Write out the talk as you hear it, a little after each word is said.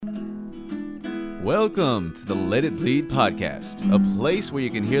Welcome to the Let It Bleed podcast, a place where you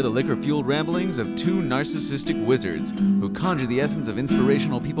can hear the liquor-fueled ramblings of two narcissistic wizards who conjure the essence of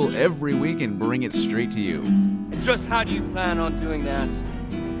inspirational people every week and bring it straight to you. And just how do you plan on doing that?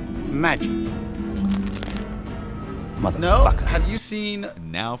 Magic. Motherfucker. No, have you seen...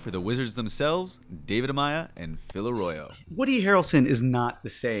 Now for the wizards themselves, David Amaya and Phil Arroyo. Woody Harrelson is not the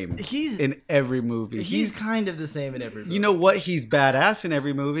same in every movie. He's kind of the same in every movie. You know what? He's badass in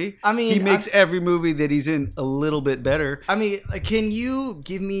every movie. I mean, he makes every movie that he's in a little bit better. I mean, can you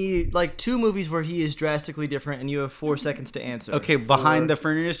give me like two movies where he is drastically different and you have 4 seconds to answer? Okay, Behind the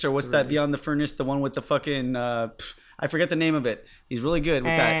Furnace, or what's that? Beyond the Furnace, the one with the fucking... I forget the name of it. He's really good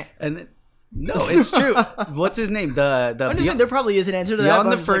with that. And... No, it's true. What's his name? I'm just saying there probably is an answer to that.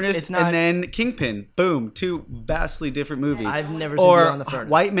 Beyond the Furnace, it's not... and then Kingpin. Boom, two vastly different movies. I've never seen Beyond the Furnace.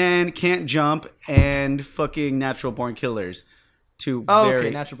 White Man Can't Jump and fucking Natural Born Killers. Two very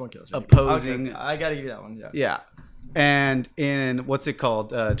Natural Born Killers. Opposing. Okay. I gotta give you that one. Yeah. And in what's it called?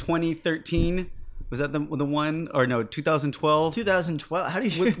 2013. Was that the one? Or no, 2012? 2012. How do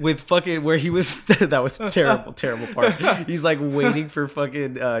you... With fucking... Where he was... That was terrible, terrible part. He's like waiting for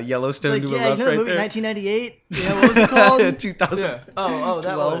fucking Yellowstone to erupt right movie, there. 1998? Yeah, what was it called? 2000. Yeah. Oh,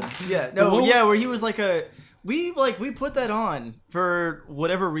 that one. Yeah. No, where he was like a... We put that on for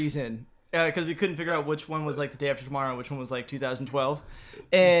whatever reason. Because we couldn't figure out which one was like The Day After Tomorrow and which one was like 2012.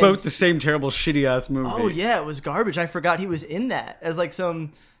 And both the same terrible, shitty-ass movie. Oh, yeah. It was garbage. I forgot he was in that as like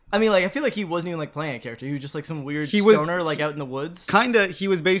some... I mean, like, I feel like he wasn't even, like, playing a character. He was just, like, some weird stoner, like, out in the woods. Kinda. He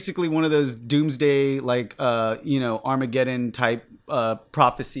was basically one of those doomsday, like, Armageddon-type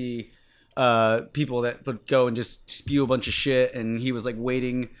prophecy people that would go and just spew a bunch of shit. And he was, like,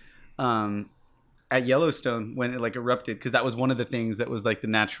 waiting at Yellowstone when it, like, erupted. Because that was one of the things that was, like, the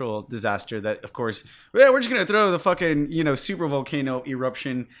natural disaster that, of course, we're just going to throw the fucking, super volcano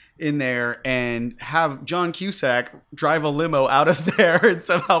eruption in there and have John Cusack drive a limo out of there and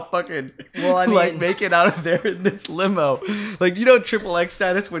somehow fucking like make it out of there in this limo. Like, Triple X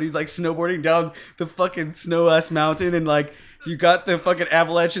status when he's like snowboarding down the fucking snow ass mountain and like you got the fucking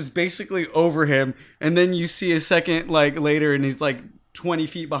avalanches basically over him and then you see a second like later and he's like 20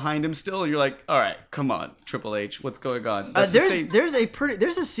 feet behind him still. You're like, all right, come on, Triple H, what's going on? There's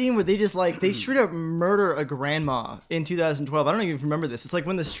a scene where they just like they straight up murder a grandma in 2012. I don't even remember this. It's like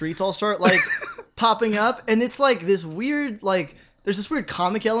when the streets all start like popping up, and it's like this weird like there's this weird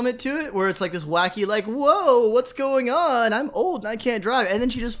comic element to it where it's like this wacky like whoa, what's going on? I'm old and I can't drive, and then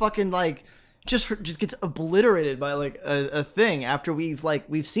she just fucking like. Just gets obliterated by like a thing after we've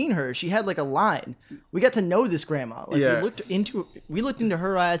seen her. She had like a line. We got to know this grandma. Like we looked into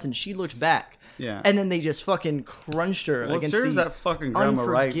her eyes and she looked back. Yeah. And then they just fucking crunched her against serves that fucking grandma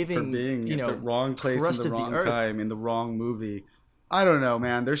right for being at the wrong place at the wrong time in the wrong movie. I don't know,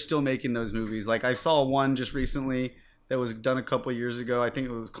 man. They're still making those movies. Like I saw one just recently that was done a couple years ago. I think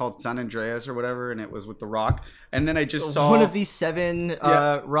it was called San Andreas or whatever, and it was with The Rock. And then I just saw one of these 7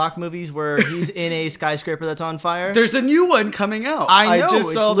 Rock movies where he's in a skyscraper that's on fire. There's a new one coming out. I know. I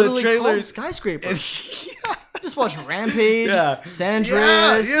just saw the trailers. Skyscraper. I just watched Rampage, San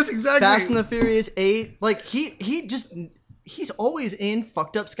Andreas, yes, exactly. Fast and the Furious 8. Like he's always in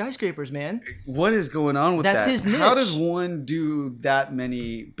fucked up skyscrapers, man. What is going on with that? That's his niche. How does one do that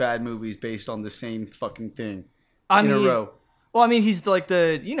many bad movies based on the same fucking thing? In a row. Well, I mean, he's like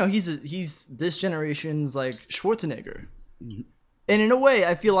he's this generation's like Schwarzenegger. Mm-hmm. And in a way,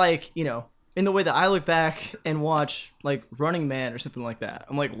 I feel like, in the way that I look back and watch like Running Man or something like that,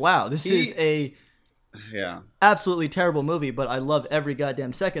 I'm like, wow, this is a absolutely terrible movie, but I love every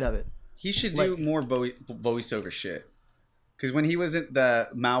goddamn second of it. He should do more voiceover shit. Because when he was at the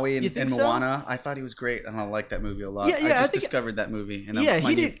Maui and Moana, I thought he was great, and I liked that movie a lot. I just discovered that movie, and that was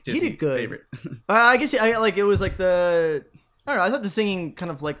my Disney good. favorite. I guess it was like I don't know. I thought the singing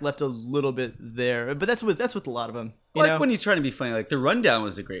kind of like left a little bit there, but that's with a lot of them. When he's trying to be funny, like The Rundown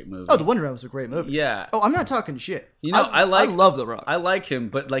was a great movie. Oh, The Rundown was a great movie. Yeah. Oh, I'm not talking shit. I love The Rock. I like him,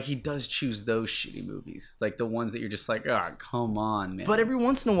 but like he does choose those shitty movies, like the ones that you're just like, oh, come on, man. But every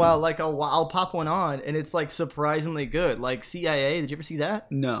once in a while, like I'll pop one on, and it's like surprisingly good. Like CIA. Did you ever see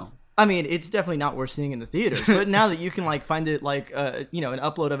that? No. I mean, it's definitely not worth seeing in the theaters. But now that you can like find it like an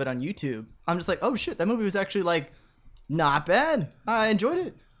upload of it on YouTube, I'm just like, oh shit, that movie was actually like. Not bad. I enjoyed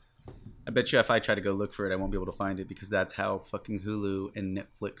it. I bet you if I try to go look for it, I won't be able to find it because that's how fucking Hulu and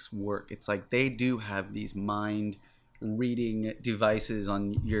Netflix work. It's like they do have these mind reading devices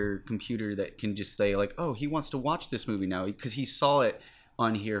on your computer that can just say like, oh, he wants to watch this movie now because he saw it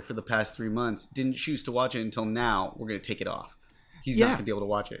on here for the past 3 months. Didn't choose to watch it until now. We're going to take it off. he's not gonna be able to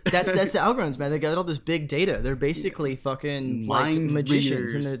watch it. That's the algorithms, man. They got all this big data. They're basically fucking like Mind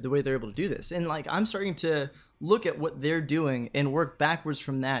magicians readers. in the way they're able to do this. And like I'm starting to look at what they're doing and work backwards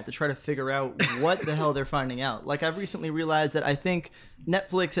from that to try to figure out what the hell they're finding out. Like I've recently realized that I think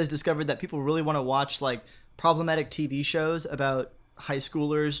Netflix has discovered that people really want to watch like problematic TV shows about high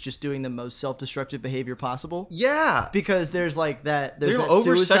schoolers just doing the most self-destructive behavior possible. Yeah, Because there's like that. they're There's that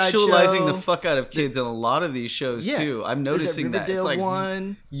over suicide sexualizing show. the fuck out of kids in a lot of these shows too. I'm There's noticing that. It's Riverdale like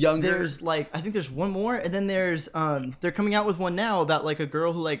one. younger. There's like I think there's one more, and then there's they're coming out with one now about like a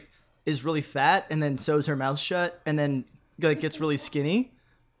girl who like is really fat and then sews her mouth shut and then like gets really skinny,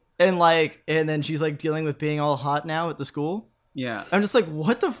 and then she's like dealing with being all hot now at the school. Yeah. I'm just like,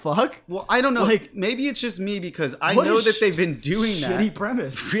 what the fuck? Well, I don't know. Like- Maybe it's just me because I What know a that they've been doing that. Shitty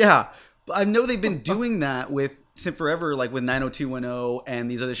premise. Yeah, but I know they've been doing that with Sim Forever, like with 90210 and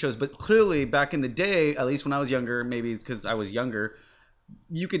these other shows. But clearly, back in the day, at least when I was younger, maybe it's because I was younger,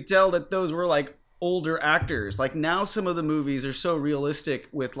 you could tell that those were like older actors. Like now, some of the movies are so realistic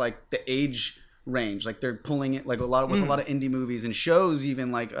with like the age range. Like they're pulling it like a lot of indie movies and shows,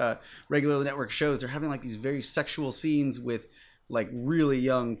 even like regular network shows. They're having like these very sexual scenes with like really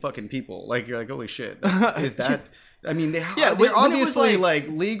young fucking people. Like you're like, holy shit, is that? I mean, when they're it was, obviously like-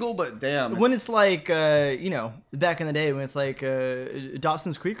 legal, but damn. When it's like, back in the day when it's like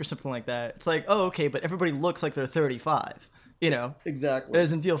Dawson's Creek or something like that, it's like, oh, okay, but everybody looks like they're 35, It exactly.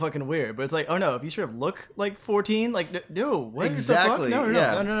 doesn't feel fucking weird, but it's like, oh no, if you sort of look like 14, like, no, what Exactly, the fuck?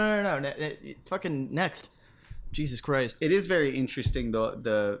 yeah. No. Fucking next. Jesus Christ. It is very interesting, though,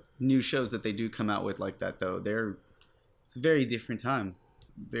 the new shows that they do come out with like that, though. It's a very different time.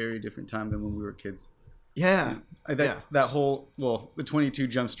 Very different time than when we were kids. Yeah. That whole, the 22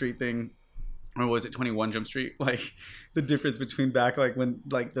 Jump Street thing, or was it 21 Jump Street? Like the difference between back like when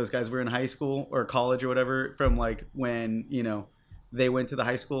like those guys were in high school or college or whatever, from like when they went to the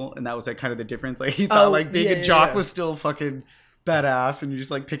high school, and that was like kind of the difference. Like he thought like being a jock was still fucking badass, and you're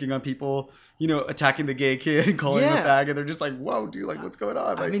just like picking on people, attacking the gay kid and calling him a fag, and they're just like, whoa, dude, like what's going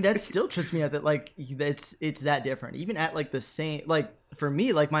on? Like, I mean, that still trips me out that like it's that different. Even at like the same, like for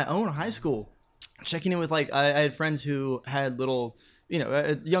me, like my own high school, checking in with like I had friends who had little,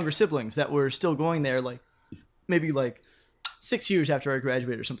 younger siblings that were still going there, like maybe like 6 years after I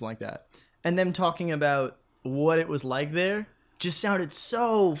graduated or something like that, and them talking about what it was like there just sounded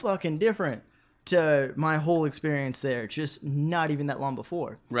so fucking different to my whole experience there, just not even that long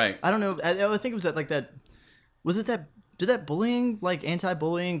before. right. I don't know. I think it was did that bullying, like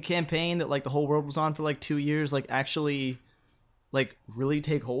anti-bullying campaign that like the whole world was on for like 2 years, like actually like really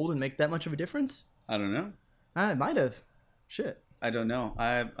take hold and make that much of a difference? I don't know. It might have. Shit. I don't know.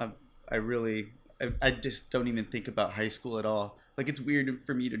 I just don't even think about high school at all. Like it's weird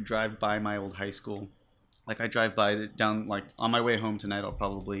for me to drive by my old high school. Like I drive by it down, like on my way home tonight, I'll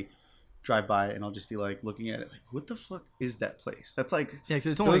probably drive by and I'll just be like looking at it like, what the fuck is that place? That's like, Yeah, because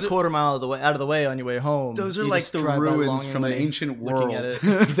it's only a quarter mile out of the way on your way home. those are You like just the drive by ruins from an longingly ancient looking world at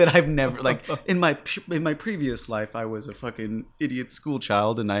it. that I've never like in my previous life. I was a fucking idiot school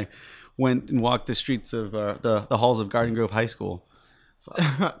child, and I went and walked the streets of the halls of Garden Grove High School.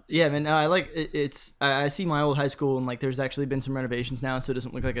 Yeah, man. I like it's. I see my old high school, and like there's actually been some renovations now, so it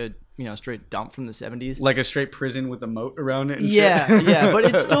doesn't look like a straight dump from the 70s. Like a straight prison with a moat around it. And Yeah, shit. yeah, but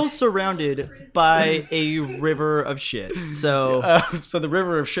it's still surrounded by a river of shit. So So the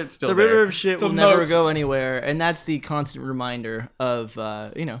river of shit's still the there. river of shit The will never moat. go anywhere, and that's the constant reminder of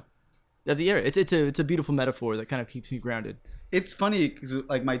of the area. It's a beautiful metaphor that kind of keeps me grounded. It's funny because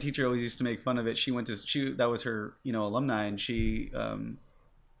like my teacher always used to make fun of it. She that was her alumni, and she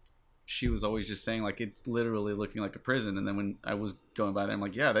was always just saying like it's literally looking like a prison. And then when I was going by there, I'm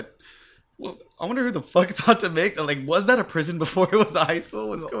like, yeah, well, I wonder who the fuck thought to make that. Like, was that a prison before it was a high school?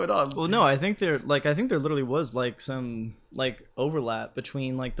 What's going on? Well, no, I think there literally was like some like overlap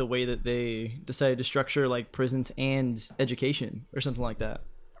between like the way that they decided to structure like prisons and education or something like that.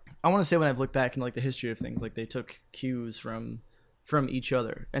 I want to say when I've looked back in like the history of things, like they took cues from each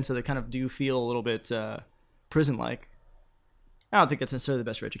other, and so they kind of do feel a little bit prison-like. I don't think that's necessarily the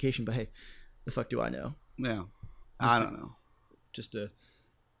best for education, but hey, the fuck do I know? Yeah, I don't know. Just a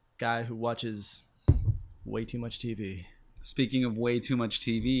guy who watches way too much TV. Speaking of way too much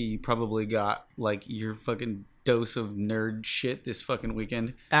TV, you probably got like your fucking dose of nerd shit this fucking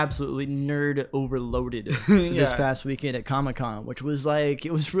weekend. Absolutely nerd overloaded this Yeah. past weekend at Comic-Con, which was like,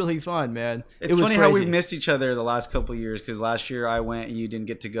 it was really fun, man. It's it was funny crazy. how we missed each other the last couple of years, because last year I went and you didn't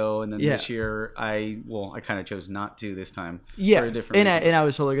get to go, and then Yeah. this year I kind of chose not to this time. Yeah, for a different and reason. I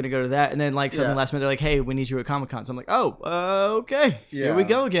was totally gonna go to that, and then like something Yeah. last minute, they're like, "Hey, we need you at Comic-Con." So I'm like, "Oh, okay, here we Yeah.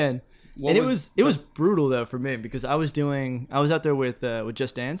 go again." What and it was brutal though for me because I was out there with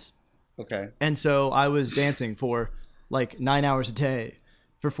Just Dance, okay. and so I was dancing for like 9 hours a day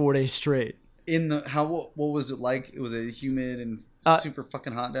for 4 days straight. What was it like? Was it humid and super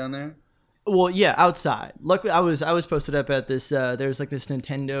fucking hot down there? Well, yeah, outside. Luckily, I was posted up at this. There's like this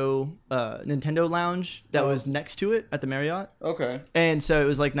Nintendo lounge that was next to it at the Marriott. Okay. And so it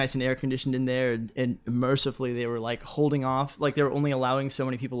was like nice and air conditioned in there, and mercifully they were like holding off, like they were only allowing so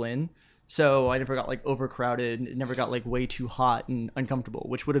many people in. So I never got like overcrowded. It never got like way too hot and uncomfortable,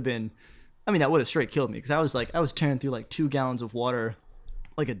 which would have been, I mean, that would have straight killed me because I was tearing through like 2 gallons of water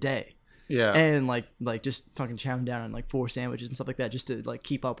like a day. Yeah. And like just fucking chowing down on like 4 sandwiches and stuff like that just to like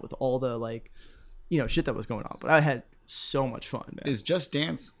keep up with all the like, shit that was going on. But I had so much fun, man. Is Just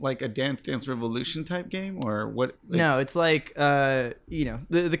Dance like a Dance Dance Revolution type game or what? No, it's like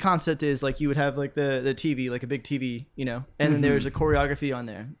the concept is like you would have like the TV, like a big TV, and then there's a choreography on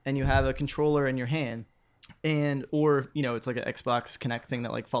there, and you have a controller in your hand, or it's like an Xbox Connect thing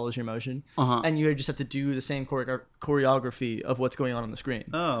that like follows your motion, and you just have to do the same choreography of what's going on the screen.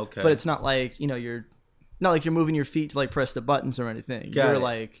 Oh, okay. But it's not like you're moving your feet to like press the buttons or anything. Got you're it.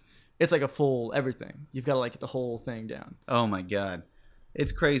 like it's like a full everything. You've got to like get the whole thing down. Oh my god,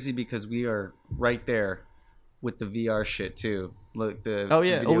 it's crazy because we are right there with the VR shit too. Look,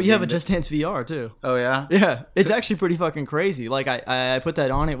 we we have a Just Dance VR too. Oh yeah, Yeah, it's actually pretty fucking crazy. Like I put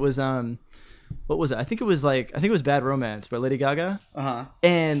that on. It was what was it? I think it was Bad Romance by Lady Gaga.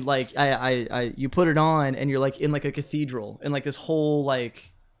 And like you put it on and you're like in like a cathedral and like this whole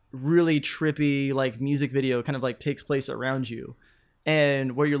like really trippy like music video kind of like takes place around you,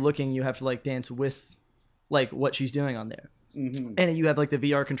 and where you're looking you have to like dance with like what she's doing on there. And you have like the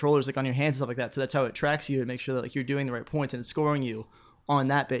VR controllers like on your hands and stuff like that, so that's how it tracks you and makes sure that like you're doing the right points and it's scoring you on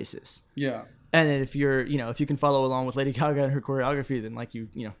that basis. Yeah. And then if you're if you can follow along with Lady Gaga and her choreography, then like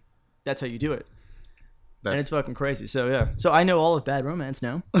that's how you do it. And it's fucking crazy. So yeah. So I know all of Bad Romance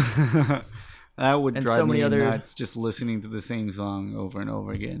now. That would And drive so many me other- nuts just listening to the same song over and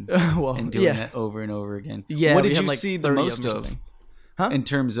over again Well, and doing yeah. it over and over again. Yeah, What we did have, you like, see the 30 of most them or of something. Huh? in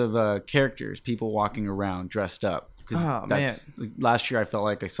terms of characters, people walking around dressed up? Because Oh, last year I felt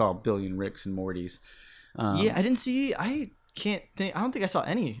like I saw a billion Ricks and Mortys. Yeah, I didn't see. I don't think I saw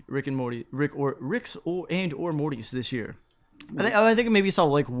any Ricks or Mortys this year. I think maybe saw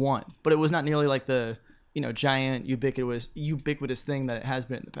like one, but it was not nearly like the giant ubiquitous thing that it has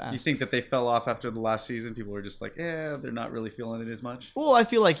been in the past. You think that they fell off after the last season? People were just like, they're not really feeling it as much. Well, I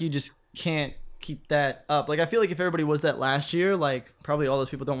feel like you just can't keep that up. Like I feel like if everybody was that last year, like probably all those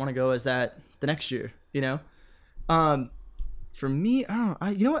people don't want to go as that the next year. For me,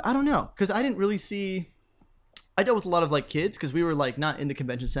 I don't know, because I didn't really see. I dealt with a lot of like kids because we were like not in the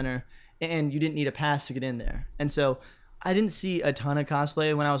convention center, and you didn't need a pass to get in there, and so I didn't see a ton of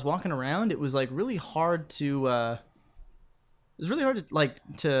cosplay. When I was walking around, it was like really hard to. It was really hard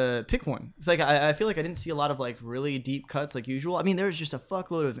to pick one. It's like I feel like I didn't see a lot of like really deep cuts like usual. I mean, there's just a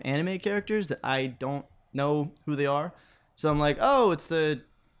fuckload of anime characters that I don't know who they are, so I'm like, oh, it's the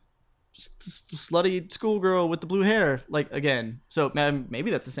slutty schoolgirl with the blue hair, like again. So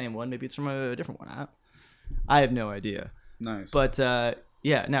maybe that's the same one. Maybe it's from a different one. I have no idea. Nice. But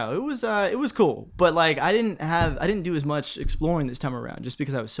yeah, no, it was cool. But like I didn't do as much exploring this time around just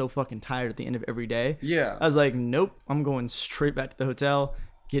because I was so fucking tired at the end of every day. Yeah. I was like, nope, I'm going straight back to the hotel,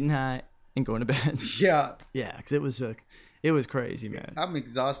 getting high, and going to bed. Yeah. Yeah, because it was crazy, man. I'm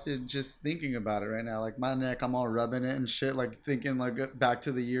exhausted just thinking about it right now. Like my neck, I'm all rubbing it and shit. Like thinking like back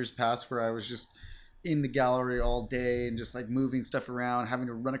to the years past where I was just in the gallery all day and just like moving stuff around, having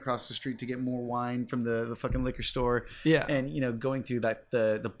to run across the street to get more wine from the fucking liquor store. Yeah. And going through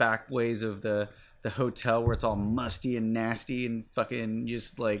the back ways of the hotel where it's all musty and nasty and fucking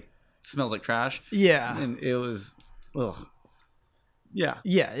just like smells like trash. Yeah. And it was Yeah.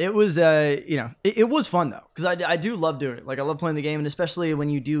 Yeah, it was it was fun though, because I do love doing it. Like I love playing the game, and especially when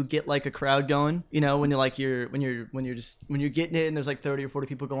you do get like a crowd going, when you're like when you're getting it and there's like 30 or 40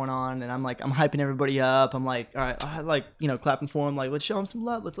 people going on, and I'm hyping everybody up. I'm like, all right, clapping for them, like let's show them some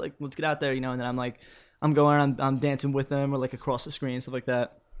love. Let's get out there, and then I'm dancing with them or like across the screen and stuff like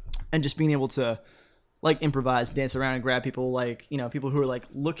that, and just being able to like improvise, dance around and grab people, like, people who are like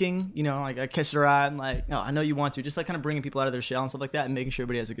looking, like I catch their eye and like, oh, I know you want to, just like kind of bringing people out of their shell and stuff like that and making sure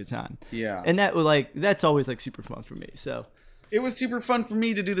everybody has a good time. Yeah. And that's always like super fun for me. So it was super fun for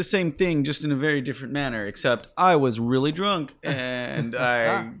me to do the same thing, just in a very different manner, except I was really drunk and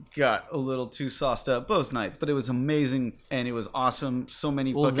I got a little too sauced up both nights, but it was amazing and it was awesome. So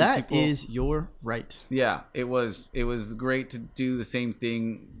many fucking people. That is your right. Yeah, it was great to do the same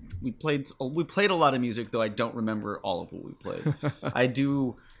thing. We played a lot of music, though I don't remember all of what we played. I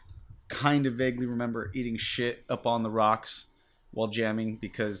do kind of vaguely remember eating shit up on the rocks while jamming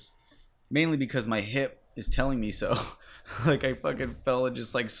mainly because my hip is telling me so. Like I fucking fell and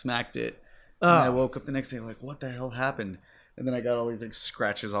just like smacked it. And I woke up the next day like, what the hell happened? And then I got all these like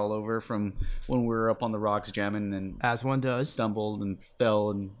scratches all over from when we were up on the rocks jamming, and As one does. stumbled and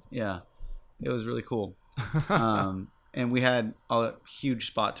fell, and yeah, it was really cool. And we had a huge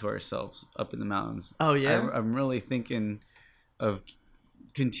spot to ourselves up in the mountains. Oh, yeah? I'm really thinking of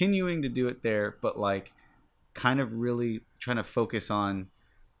continuing to do it there, but like kind of really trying to focus on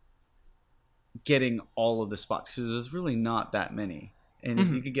getting all of the spots, because there's really not that many. And if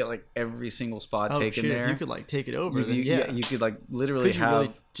you could get like every single spot taken there, if you could like take it over, then you could like literally could you have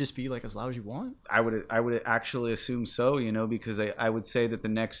really just be like as loud as you want? I would actually assume so, you know, because I would say that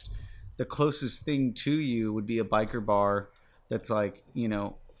the closest thing to you would be a biker bar that's like, you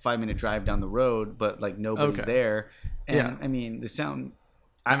know, 5-minute drive down the road, but like nobody's there. And Yeah. I mean, the sound,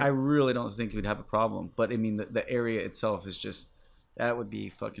 I really don't think we'd have a problem, but I mean, the area itself is just, that would be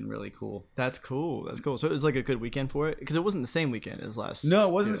fucking really cool. That's cool. That's cool. So it was like a good weekend for it, because it wasn't the same weekend as last. No,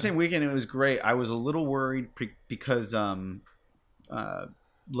 it wasn't year. the same weekend. It was great. I was a little worried because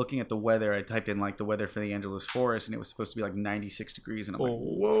looking at the weather, I typed in like the weather for the Angeles Forest, and it was supposed to be like 96 degrees, and I'm like,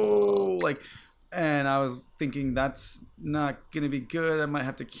 whoa, like, and I was thinking that's not gonna be good. I might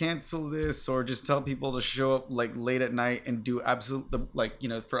have to cancel this or just tell people to show up like late at night and do like, you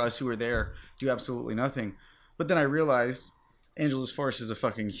know, for us who were there, do absolutely nothing. But then I realized Angeles Forest is a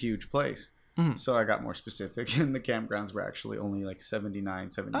fucking huge place. So I got more specific, and the campgrounds were actually only like 79,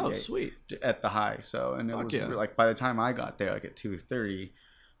 78 Oh, sweet. at the high. So, and it was yeah. like by the time I got there, like at 2:30,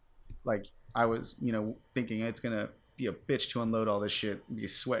 like I was, you know, thinking it's gonna be a bitch to unload all this shit, be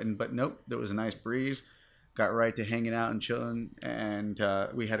sweating, but nope, there was a nice breeze. Got right to hanging out and chilling, and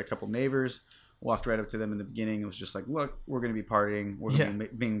we had a couple neighbors. Walked right up to them in the beginning. It was just like, look, we're gonna be partying. We're gonna be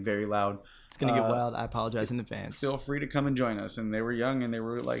being very loud. It's gonna get wild. I apologize in advance. Feel free to come and join us. And they were young, and they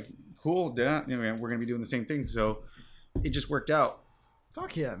were like, cool, yeah, you know, we're gonna be doing the same thing. So it just worked out.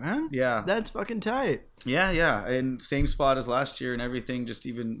 Fuck yeah, man. Yeah. That's fucking tight. Yeah, and same spot as last year and everything. Just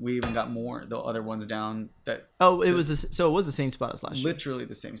we even got more the other ones down. That it was the same spot as last year. literally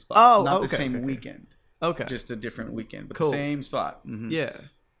the same spot. Oh, not the okay, same okay. weekend. Okay. Just a different weekend, but Cool. the same spot. Mhm. Yeah.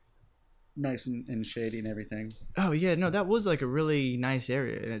 Nice and shady and everything. Oh yeah, no, that was like a really nice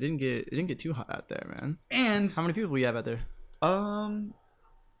area, and it didn't get too hot out there, man. And How many people we have out there?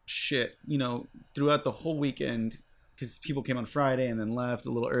 shit, you know, throughout the whole weekend, because people came on Friday and then left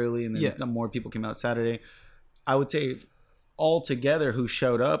a little early, and then more people came out Saturday. I would say all together who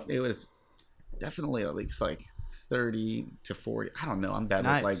showed up, it was definitely at least like 30 to 40. I don't know. I'm bad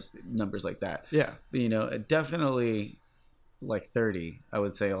with like numbers like that. Yeah. But, you know, definitely like 30, I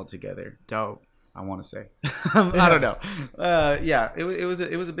would say altogether. Dope. I want to say. I don't know. Yeah, it was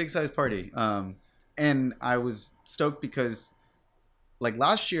a big size party. And I was stoked because like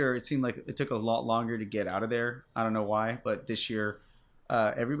last year it seemed like it took a lot longer to get out of there. I don't know why, but this year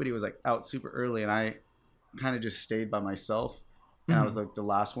everybody was like out super early, and I kind of just stayed by myself, and I was like the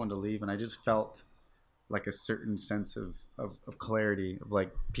last one to leave, and I just felt like a certain sense of clarity, of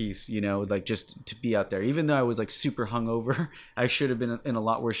like peace, you know, like just to be out there, even though I was like super hungover. I should have been in a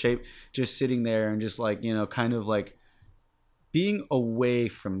lot worse shape, just sitting there and just like, you know, kind of like being away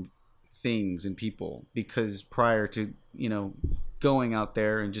from things and people, because prior to, you know, going out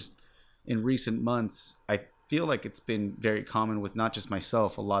there, and just in recent months, I feel like it's been very common with not just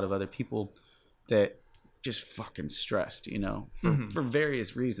myself, a lot of other people that just fucking stressed, you know, for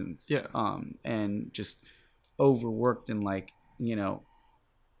various reasons. Yeah. And just overworked, and like, you know,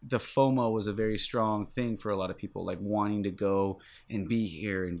 the FOMO was a very strong thing for a lot of people, like wanting to go and be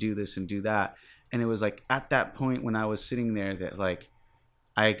here and do this and do that. And it was like at that point when I was sitting there that like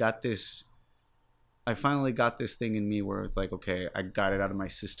I finally got this thing in me where it's like, okay, I got it out of my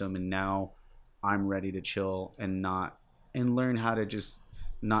system, and now I'm ready to chill and learn how to just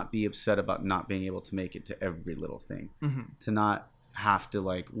not be upset about not being able to make it to every little thing, to not have to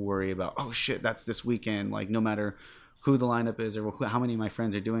like worry about, oh shit, that's this weekend, like no matter who the lineup is or how many of my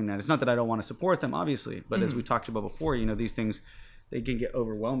friends are doing that. It's not that I don't want to support them, obviously, but as we talked about before, you know, these things, they can get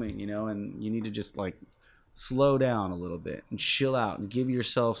overwhelming, you know, and you need to just like slow down a little bit and chill out and give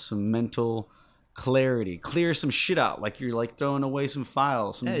yourself some mental clarity, clear some shit out, like you're like throwing away some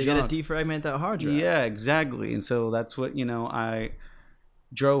files, some You junk. gotta defragment that hard drive. Yeah, exactly. And so that's what, you know, I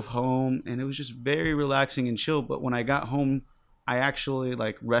drove home, and it was just very relaxing and chill. But when I got home, I actually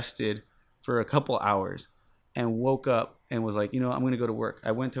like rested for a couple hours and woke up and was like, you know, I'm going to go to work.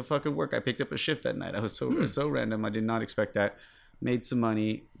 I went to fucking work. I picked up a shift that night. I was so random. I did not expect that. Made some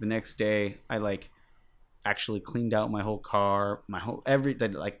money. The next day, I like actually cleaned out my whole car,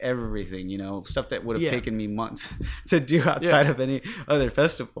 everything, you know, stuff that would have taken me months to do outside of any other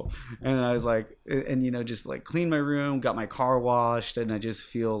festival. And I was like, and you know, just like cleaned my room, got my car washed, and I just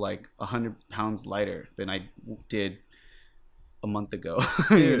feel like 100 pounds lighter than I did a month ago.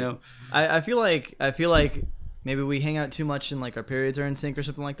 Dude, you know, I feel like maybe we hang out too much and like our periods are in sync or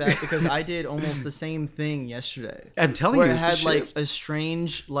something like that, because I did almost the same thing yesterday. I'm telling where you, I had it's a like shift. a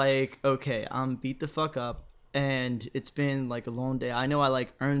strange, like, okay, I'm beat the fuck up and it's been like a long day. I know I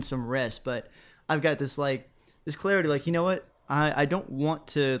like earned some rest, but I've got this clarity, like, you know what? I don't want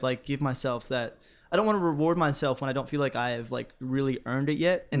to like give myself that. I don't want to reward myself when I don't feel like I have like really earned it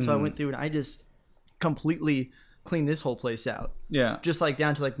yet. And so I went through and I just completely clean this whole place out. Yeah. Just like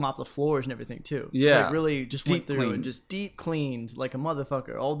down to like mop the floors and everything too. Yeah. So I really just went Deep through clean. and just deep cleaned like a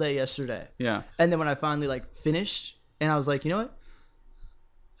motherfucker all day yesterday. Yeah. And then when I finally like finished and I was like, you know what?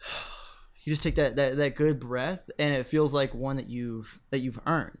 You just take that good breath and it feels like one that you've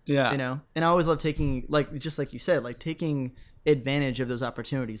earned. Yeah. You know? And I always love taking, like, just like you said, like taking advantage of those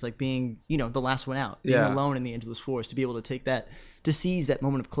opportunities, like being, you know, the last one out, being Yeah. alone in the endless forest, to be able to take that, to seize that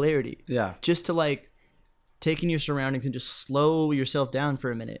moment of clarity. Yeah. Just to like take in your surroundings and just slow yourself down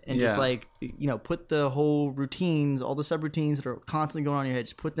for a minute and just Yeah. like, you know, put the whole routines, all the subroutines that are constantly going on in your head,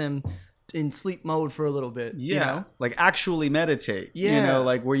 just put them in sleep mode for a little bit. Yeah, You know? like actually meditate. You Yeah. know,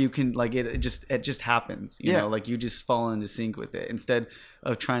 like where you can like it just happens. You Yeah. know, like you just fall into sync with it instead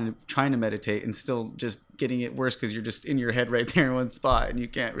of trying to meditate and still just getting it worse because you're just in your head right there in one spot and you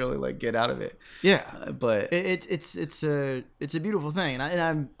can't really like get out of it. Yeah. But It's a beautiful thing,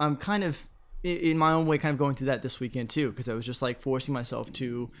 and I'm kind of in my own way kind of going through that this weekend too, because I was just like forcing myself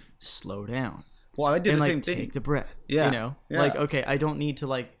to slow down well, I did and the like same thing. take the breath. Yeah. You know, Yeah. like, okay, I don't need to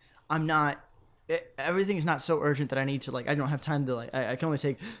like, I'm not. Everything's not so urgent that I need to like. I don't have time to like. I can only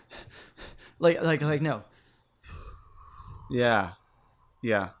take like no. Yeah.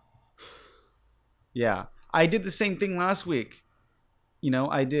 Yeah. Yeah. I did the same thing last week. You know,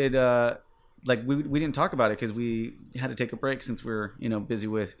 I did like we didn't talk about it because we had to take a break since we were, you know, busy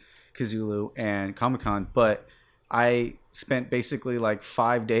with Kazulu and Comic-Con, but I spent basically like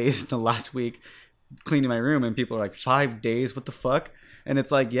 5 days in the last week cleaning my room, and people are like, 5 days? What the fuck? And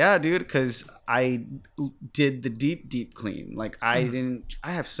it's like, yeah, dude, because I did the deep clean. Like I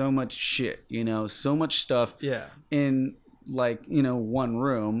have so much shit, you know, so much stuff Yeah. in like, you know, one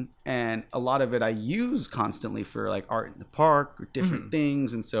room, and a lot of it I use constantly for like art in the park or different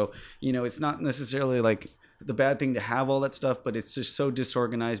things. And so, you know, it's not necessarily like the bad thing to have all that stuff, but it's just so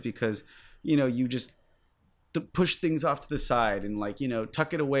disorganized because, you know, you just to push things off to the side and like, you know,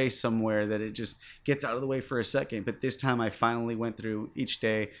 tuck it away somewhere that it just gets out of the way for a second. But this time I finally went through each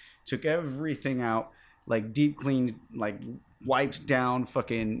day, took everything out, like deep cleaned, like wiped down,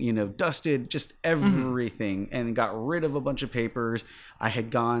 fucking, you know, dusted, just everything, and got rid of a bunch of papers. I had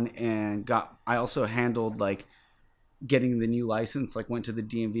gone and I also handled like getting the new license, like went to the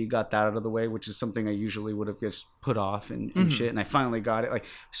DMV, got that out of the way, which is something I usually would have just put off and shit. And I finally got it. Like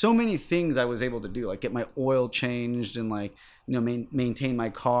so many things I was able to do, like get my oil changed and like, you know, maintain my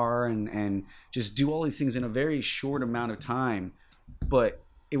car and just do all these things in a very short amount of time. But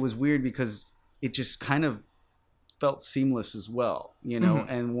it was weird because it just kind of felt seamless as well, you know.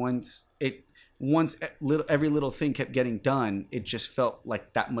 And once every little thing kept getting done, it just felt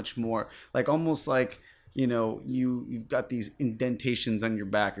like that much more, like almost like, you know, you've got these indentations on your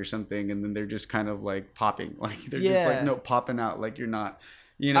back or something, and then they're just kind of like popping, like they're just like popping out, like you're not,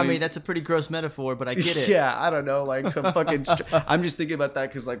 you know. I mean, that's a pretty gross metaphor, but I get it. Yeah, I don't know, like some fucking. I'm just thinking about that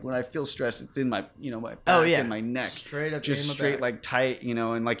because like when I feel stressed, it's in my, you know, my back and my neck, straight up, just in my straight back. like tight, you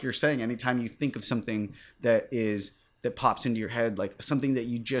know. And like you're saying, anytime you think of something that pops into your head, like something that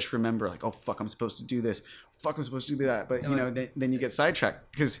you just remember, like, oh fuck, I'm supposed to do this, fuck, I'm supposed to do that, but you know, then you get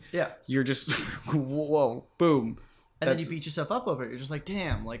sidetracked because you're just whoa, boom, and then you beat yourself up over it. You're just like,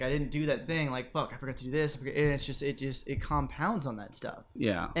 damn, like I didn't do that thing, like fuck, I forgot to do this, and it compounds on that stuff.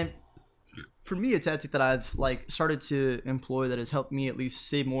 Yeah. And for me, a tactic that I've like started to employ that has helped me at least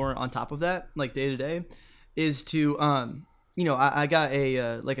stay more on top of that, like day to day, is to you know, I got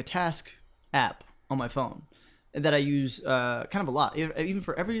a like a task app on my phone that I use kind of a lot, even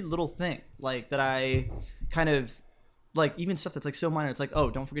for every little thing, like that I kind of like, even stuff that's like so minor. It's like, oh,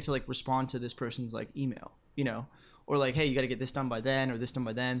 don't forget to like respond to this person's like email, you know, or like, hey, you got to get this done by then or this done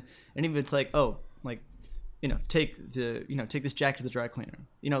by then. And even it's like, oh, like, you know, take this jacket to the dry cleaner,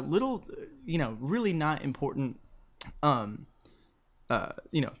 you know, little, you know, really not important,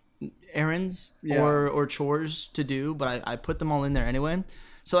 you know, errands or chores to do, but I put them all in there anyway.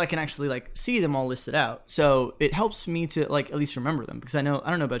 So I can actually like see them all listed out. So it helps me to like at least remember them, because I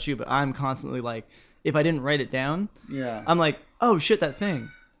don't know about you, but I'm constantly like if I didn't write it down, Yeah. I'm like, oh shit, that thing.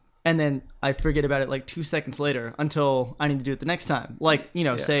 And then I forget about it like 2 seconds later until I need to do it the next time. Like,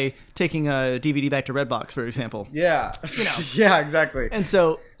 say taking a DVD back to Redbox, for example. Yeah. Yeah, exactly. And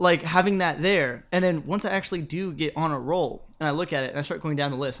so, like, having that there, and then once I actually do get on a roll, and I look at it, and I start going down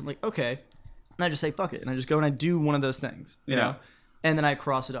the list, I'm like, okay. And I just say, fuck it. And I just go and I do one of those things, you know? And then I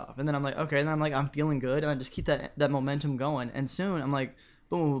cross it off. And then I'm like, okay. And then I'm like, I'm feeling good. And I just keep that momentum going. And soon, I'm like,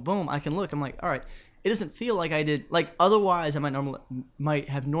 boom, boom, boom. I can look. I'm like, all right. It doesn't feel like I did, like, otherwise I might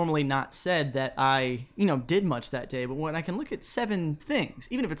have normally not said that I, did much that day. But when I can look at 7 things,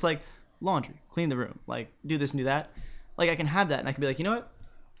 even if it's like laundry, clean the room, like do this and do that, like I can have that and I can be like, you know what?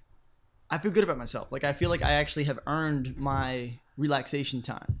 I feel good about myself. Like I feel like I actually have earned my relaxation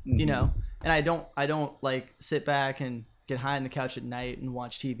time, and I don't like sit back and get high on the couch at night and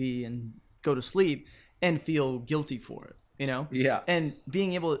watch TV and go to sleep and feel guilty for it. Yeah. And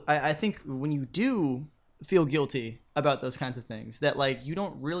being able, I think when you do feel guilty about those kinds of things, that like you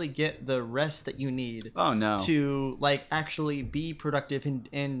don't really get the rest that you need. Oh no. To like actually be productive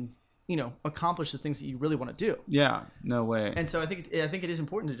and accomplish the things that you really want to do. Yeah. No way. And so I think it is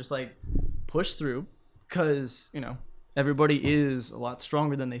important to just like push through, because everybody is a lot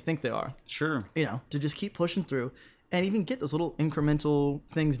stronger than they think they are. Sure. To just keep pushing through and even get those little incremental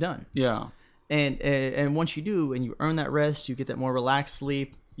things done. Yeah. And once you do, and you earn that rest, you get that more relaxed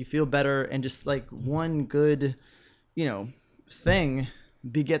sleep, you feel better, and just like one good, thing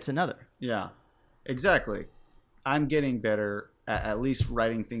begets another. Yeah, exactly. I'm getting better at least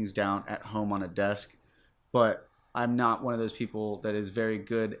writing things down at home on a desk, but I'm not one of those people that is very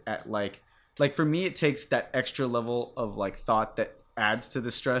good at like for me, it takes that extra level of like thought that adds to the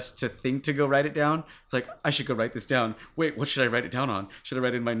stress to think to go write it down. It's like, I should go write this down. Wait, what should I write it down on? Should I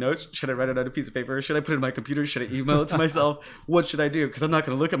write it in my notes? Should I write it on a piece of paper? Should I put it in my computer? Should I email it to myself? What should I do? Because I'm not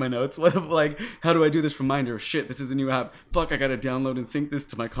going to look at my notes. What if, like, how do I do this reminder? Shit, this is a new app. Fuck, I got to download and sync this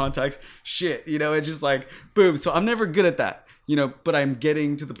to my contacts. Shit, it's just like, boom. So I'm never good at that. But I'm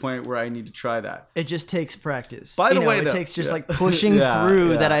getting to the point where I need to try that. It just takes practice. By the way, it though, takes just like pushing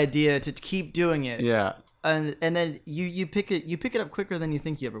through that idea to keep doing it. Yeah. And then you pick it up quicker than you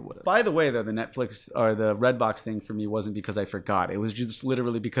think you ever would have. By the way, though, the Netflix or the Redbox thing for me wasn't because I forgot. It was just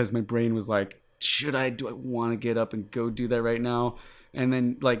literally because my brain was like, do I want to get up and go do that right now? And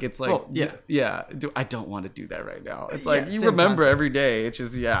then like it's like, I don't want to do that right now. It's like you remember concept. Every day. It's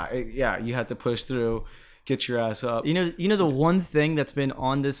just you have to push through. Get your ass up. The one thing that's been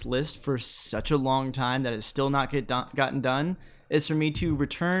on this list for such a long time that has still not gotten done is for me to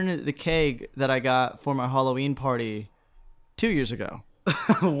return the keg that I got for my Halloween party 2 years ago.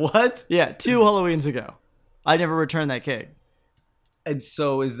 What? Yeah, 2 Halloweens ago. I never returned that keg. And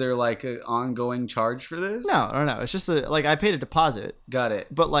so is there like an ongoing charge for this? No. It's just I paid a deposit. Got it.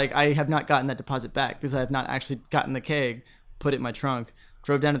 But like I have not gotten that deposit back because I have not actually gotten the keg, put it in my trunk,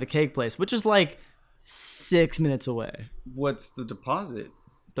 drove down to the keg place, which is like 6 minutes away. What's the deposit?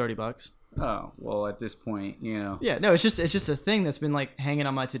 $30. Oh, well, at this point, Yeah, no, it's just a thing that's been like hanging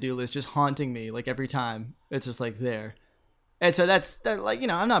on my to-do list, just haunting me like every time. It's just like there. And so that's like,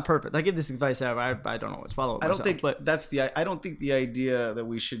 I'm not perfect. I give this advice out. I don't always follow it myself. I don't think the idea that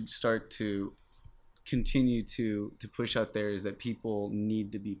we should start to continue to push out there is that people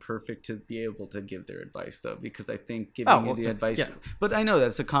need to be perfect to be able to give their advice, though, because I think giving the advice. Yeah. But I know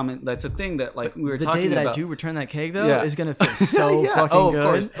that's a thing that like we were talking about. The day that I do return that keg though is gonna feel so fucking good.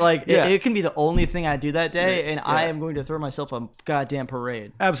 Course. Like it can be the only thing I do that day, and I am going to throw myself a goddamn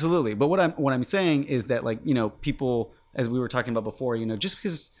parade. Absolutely. But what I'm saying is that like people, as we were talking about before, just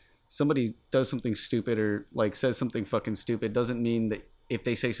because somebody does something stupid or like says something fucking stupid doesn't mean that if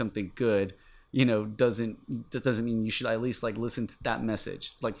they say something good, doesn't mean you should at least like listen to that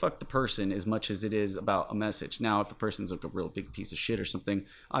message. Like fuck the person as much as it is about a message. Now, if the person's like a real big piece of shit or something,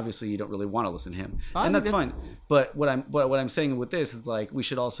 obviously you don't really want to listen to him, and that's fine. But what I'm saying with this is like we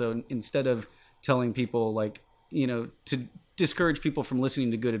should also, instead of telling people like to discourage people from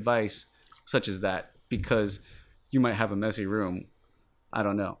listening to good advice such as that because you might have a messy room. I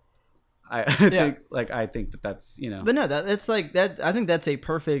don't know. I think that's But no, that's like that. I think that's a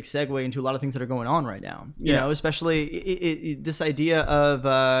perfect segue into a lot of things that are going on right now. You know, especially this idea of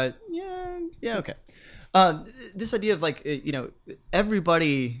okay. This idea of like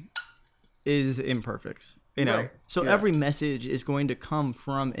everybody is imperfect. So every message is going to come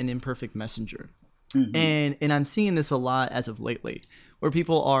from an imperfect messenger. Mm-hmm. And I'm seeing this a lot as of lately, where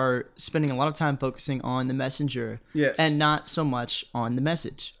people are spending a lot of time focusing on the messenger and not so much on the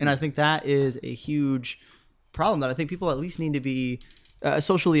message. And I think that is a huge problem that I think people at least need to be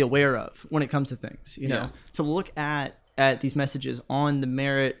socially aware of when it comes to things, to look at these messages on the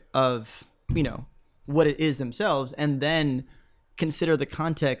merit of, what it is themselves, and then consider the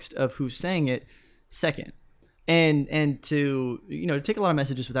context of who's saying it second. And to take a lot of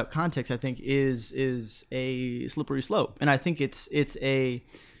messages without context, I think is a slippery slope. And I think it's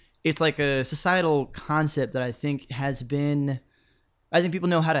like a societal concept that I think people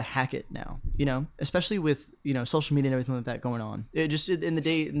know how to hack it now, especially with, social media and everything like that going on. It just in the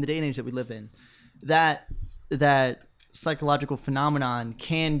day and age that we live in, that psychological phenomenon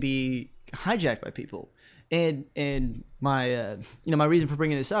can be hijacked by people. And my my reason for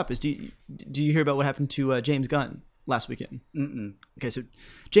bringing this up is, do you hear about what happened to James Gunn last weekend? Mm-mm. Okay, so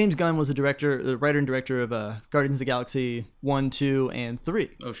James Gunn was the writer and director of Guardians of the Galaxy 1, 2, and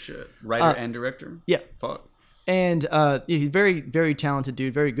 3. Oh shit! Writer and director. Yeah. Fuck. And he's very, very talented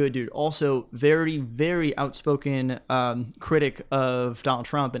dude, very good dude. Also, very, very outspoken critic of Donald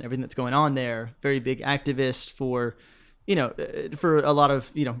Trump and everything that's going on there. Very big activist for a lot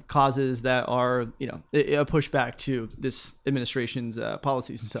of, causes that are, a pushback to this administration's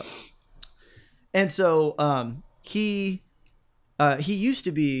policies and stuff. And so he used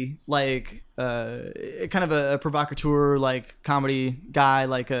to be like kind of a provocateur, like comedy guy,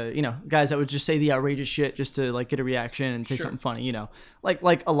 like guys that would just say the outrageous shit just to like get a reaction and say something funny,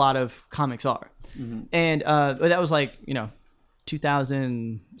 like a lot of comics are. Mm-hmm. And that was like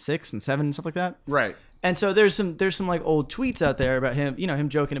 2006 and 7 and stuff like that. Right. And so there's some like old tweets out there about him, him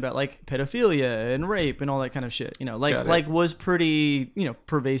joking about like pedophilia and rape and all that kind of shit, like was pretty,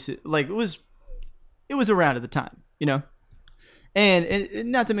 pervasive. Like it was around at the time,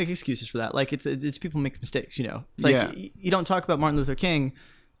 and not to make excuses for that. Like it's people make mistakes, It's like you don't talk about Martin Luther King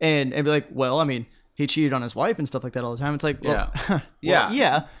and be like, well, I mean, he cheated on his wife and stuff like that all the time. It's like, well,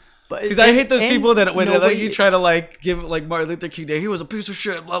 yeah. Because I hate those people that when you try to like give like Martin Luther King Day, he was a piece of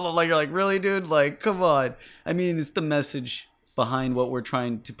shit, blah blah blah. You're like, really, dude? Like, come on. I mean, it's the message behind what we're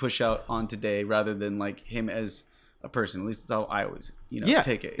trying to push out on today, rather than like him as a person. At least that's how I always,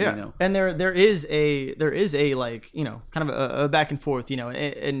 take it. Yeah. And there is a like kind of a back and forth,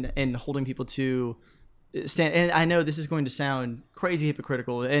 and holding people to stand. And I know this is going to sound crazy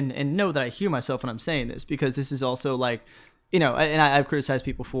hypocritical, and know that I hear myself when I'm saying this, because this is also like. And I've criticized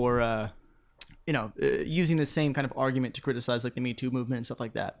people for, using the same kind of argument to criticize like the Me Too movement and stuff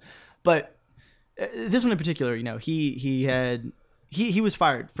like that. But this one in particular, he was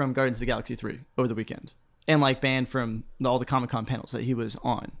fired from Guardians of the Galaxy 3 over the weekend, and like banned from all the Comic-Con panels that he was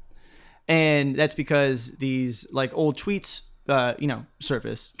on. And that's because these like old tweets,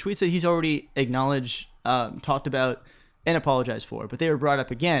 surface tweets that he's already acknowledged, talked about, and apologized for, but they were brought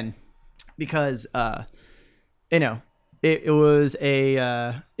up again because, It was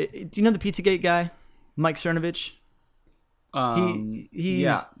a. Do you know the Pizzagate guy, Mike Cernovich? He's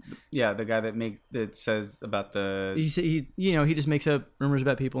the guy that says about the. He just makes up rumors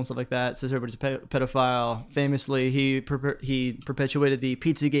about people and stuff like that. Says everybody's a pedophile. Famously, he perpetuated the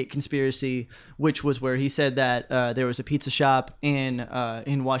Pizzagate conspiracy, which was where he said that there was a pizza shop in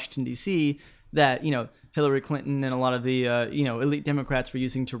Washington D.C. that Hillary Clinton and a lot of the elite Democrats were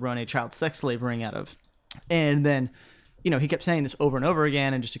using to run a child sex slave ring out of, and then. He kept saying this over and over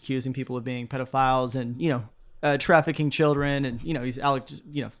again and just accusing people of being pedophiles and, trafficking children. And, he's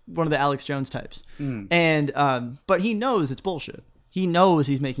one of the Alex Jones types. Mm. And, but he knows it's bullshit. He knows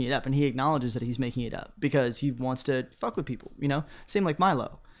he's making it up, and he acknowledges that he's making it up because he wants to fuck with people, same like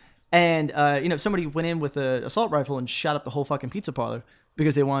Milo. And, somebody went in with an assault rifle and shot up the whole fucking pizza parlor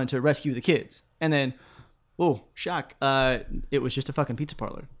because they wanted to rescue the kids. And then, oh, shock. It was just a fucking pizza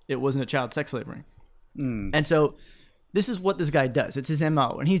parlor. It wasn't a child sex slave ring. Mm. And so, this is what this guy does. It's his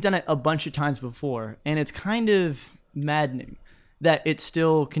MO, and he's done it a bunch of times before, and it's kind of maddening that it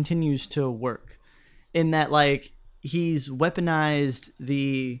still continues to work, in that like he's weaponized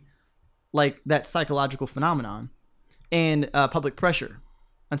that psychological phenomenon and public pressure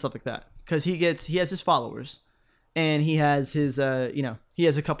and stuff like that, because he has his followers, and he has his he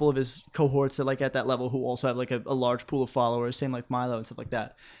has a couple of his cohorts that like at that level who also have like a large pool of followers, same like Milo and stuff like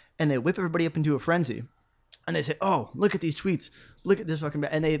that, and they whip everybody up into a frenzy. And they say, oh, look at these tweets. Look at this fucking...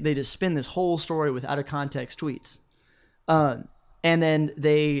 And they just spin this whole story with out-of-context tweets. And then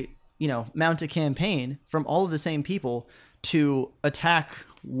they, mount a campaign from all of the same people to attack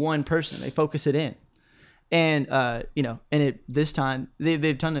one person. They focus it in. And, this time...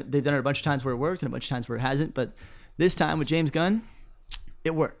 They've done it a bunch of times where it worked and a bunch of times where it hasn't. But this time with James Gunn,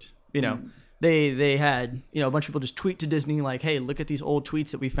 it worked. They had, a bunch of people just tweet to Disney like, hey, look at these old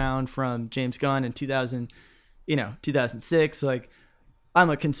tweets that we found from James Gunn in 2006. Like,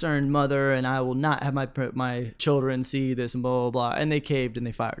 I'm a concerned mother and I will not have my children see this and blah, blah, blah. And they caved and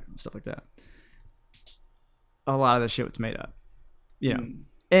they fired and stuff like that. A lot of that shit was made up,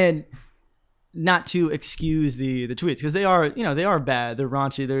 And not to excuse the tweets, because they are, you know, they are bad, they're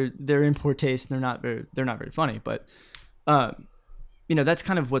raunchy, they're in poor taste, and they're not very funny, but you know, that's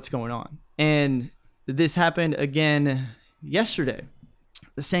kind of what's going on. And this happened again yesterday.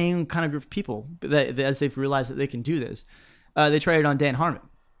 The same kind of group of people that as they've realized that they can do this, they tried it on Dan Harmon.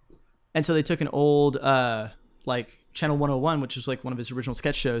 And so they took an old like Channel 101, which was like one of his original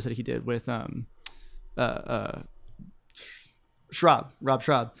sketch shows that he did with Rob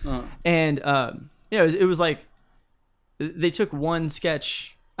Schraub. And yeah, it was like they took one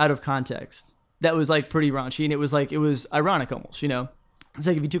sketch out of context that was like pretty raunchy, and it was ironic almost, you know. It's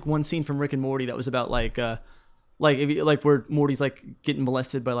like if you took one scene from Rick and Morty that was about like if you, like where Morty's like getting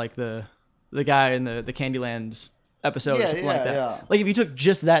molested by like the guy in the Candyland episode or something like that. Yeah. Like if you took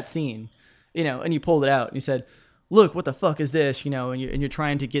just that scene, you know, and you pulled it out and you said, "Look, what the fuck is this?" You know, and you're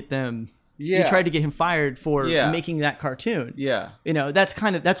trying to get them. Yeah. You tried to get him fired for making that cartoon. Yeah. You know, that's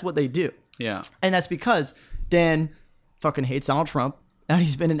what they do. Yeah. And that's because Dan fucking hates Donald Trump, and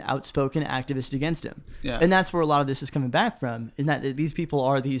he's been an outspoken activist against him. Yeah. And that's where a lot of this is coming back from, is that these people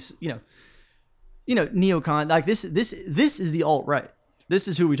are these, you know, neocon, like this is the alt-right. This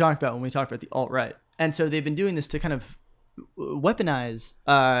is who we talk about when we talk about the alt-right. And so they've been doing this to kind of weaponize,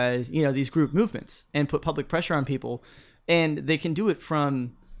 you know, these group movements and put public pressure on people. And they can do it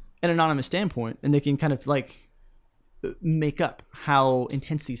from an anonymous standpoint, and they can kind of like make up how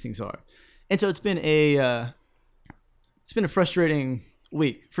intense these things are. And so it's been a frustrating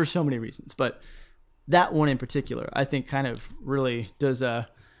week for so many reasons, but that one in particular, I think kind of really does, at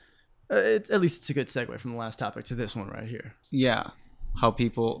least it's a good segue from the last topic to this one right here. Yeah. How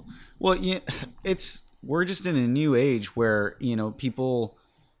people, well, yeah, we're just in a new age where, you know,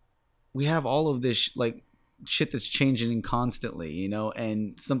 we have all of this like shit that's changing constantly, you know,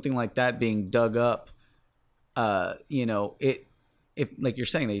 and something like that being dug up, you know, if like you're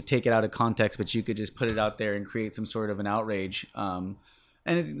saying, they take it out of context, but you could just put it out there and create some sort of an outrage.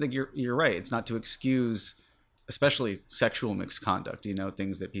 And it's like you're right. It's not to excuse, especially sexual misconduct, you know,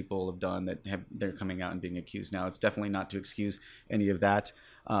 things that people have done they're coming out and being accused now. It's definitely not to excuse any of that.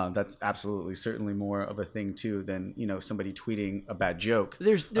 That's absolutely certainly more of a thing too than, you know, somebody tweeting a bad joke.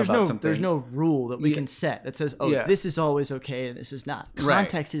 There's no rule that we can set that says, this is always okay and this is not.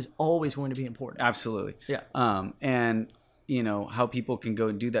 Context is always going to be important. Absolutely. Yeah. And you know, how people can go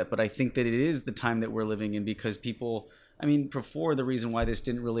and do that. But I think that it is the time that we're living in, because people, I mean, before, the reason why this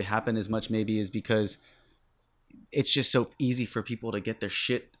didn't really happen as much maybe is because it's just so easy for people to get their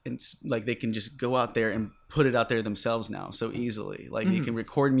shit, and like they can just go out there and put it out there themselves now so easily. Like you can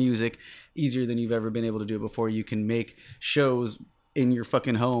record music easier than you've ever been able to do it before. You can make shows in your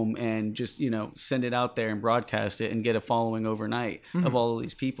fucking home and just, you know, send it out there and broadcast it and get a following overnight of all of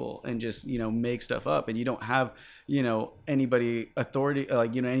these people and just, you know, make stuff up. And you don't have, you know, anybody authority,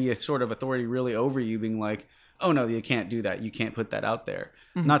 like, you know, any sort of authority really over you being like, oh no, you can't do that. You can't put that out there.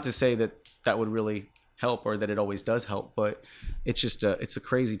 Not to say that that would really help or that it always does help, but it's just it's a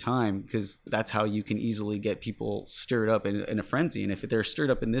crazy time, because that's how you can easily get people stirred up in a frenzy. And if they're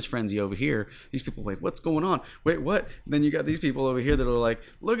stirred up in this frenzy over here, these people are like, what's going on? Wait, what? And then you got these people over here that are like,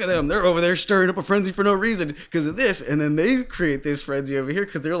 look at them, they're over there stirring up a frenzy for no reason because of this. And then they create this frenzy over here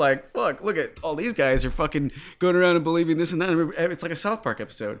because they're like, fuck, look at all these guys are fucking going around and believing this and that. And it's like a South Park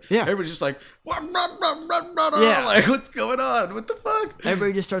episode. Yeah, everybody's just like, like, what's going on? What the fuck?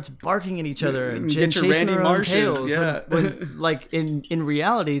 Everybody just starts barking at each other and chasing Randy their own tails. Yeah. when like in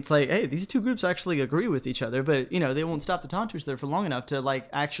reality, it's like, hey, these two groups actually agree with each other, but you know, they won't stop to talk to each other for long enough to like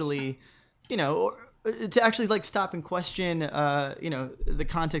actually, you know, to actually like stop and question, you know, the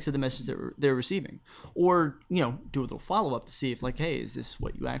context of the message that they're receiving, or you know, do a little follow up to see if like, hey, is this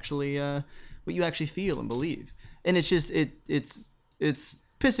what you actually feel and believe? And it's just it's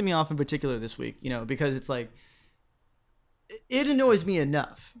pissing me off in particular this week, you know, because it's like, it annoys me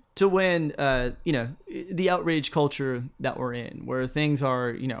enough to when, you know, the outrage culture that we're in, where things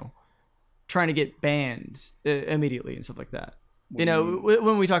are, you know, trying to get banned immediately and stuff like that. You know,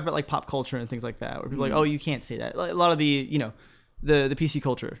 when we talk about like pop culture and things like that, where people are like, oh, you can't say that. Like, a lot of the, you know, the PC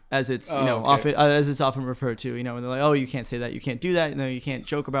culture, as it's, you know, often as it's often referred to, you know, and they're like, oh, you can't say that, you can't do that, you can't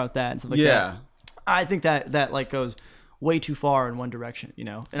joke about that and stuff like that. I think that like goes way too far in one direction, you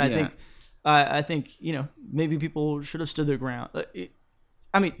know, and I think, you know, maybe people should have stood their ground.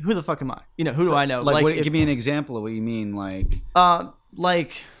 I mean, who the fuck am I? You know, who do I know? Like give me an example of what you mean, like,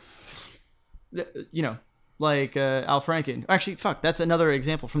 you know, like Al Franken. Actually, fuck, that's another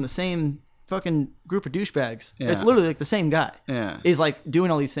example from the same fucking group of douchebags. Yeah. It's literally like the same guy. Yeah, is like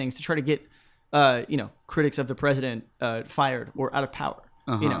doing all these things to try to get, you know, critics of the president fired or out of power.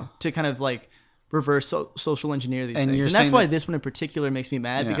 You know, to kind of like reverse social engineer these And things. you're And that's saying why that- this one in particular makes me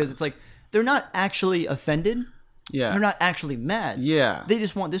mad, Yeah. because it's like they're not actually offended. Yeah. They're not actually mad. Yeah. They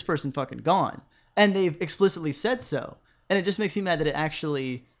just want this person fucking gone. And they've explicitly said so. And it just makes me mad that it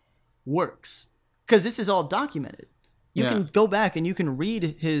actually works. Because this is all documented. You Yeah. can go back and you can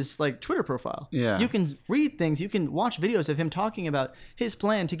read his like Twitter profile. Yeah. You can read things. You can watch videos of him talking about his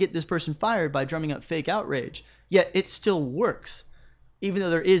plan to get this person fired by drumming up fake outrage. Yet it still works. Even though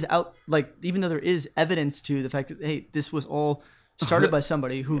there is evidence to the fact that, hey, this was all started by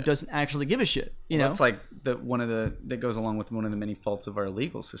somebody who doesn't actually give a shit. You know, It's like that goes along with one of the many faults of our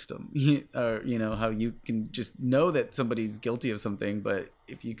legal system. You know, how you can just know that somebody's guilty of something, but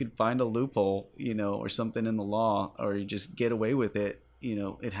if you could find a loophole, you know, or something in the law, or you just get away with it, you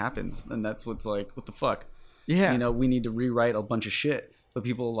know, it happens. And that's what's like, what the fuck? yeah, You know, we need to rewrite a bunch of shit, but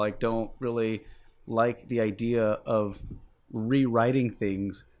people like don't really like the idea of rewriting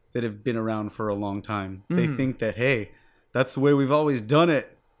things that have been around for a long time. They think that, hey, that's the way we've always done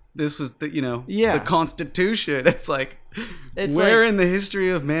it. This was the, you know, Yeah. the Constitution. It's like, It's where like- in the history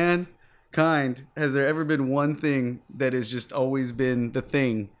of mankind has there ever been one thing that has just always been the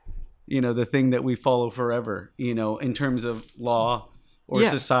thing, you know, the thing that we follow forever, you know, in terms of law or Yeah.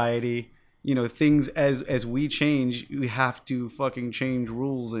 society, you know, things as we change, we have to fucking change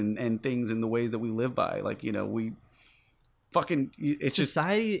rules and things in the ways that we live by. Like, you know, we fucking, it's just,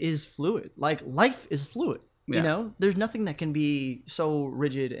 society is fluid. Like life is fluid. Yeah. You know, there's nothing that can be so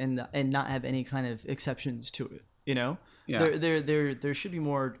rigid and not have any kind of exceptions to it. You know, Yeah. there should be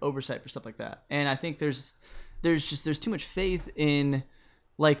more oversight for stuff like that. And I think there's too much faith in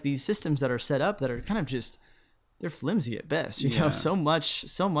like these systems that are set up that are kind of just, they're flimsy at best. You know, Yeah. so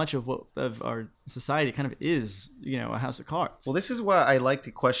much of our society kind of is, you know, a house of cards. well, this is why I like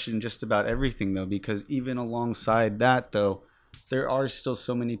to question just about everything, though, because even alongside that, though, there are still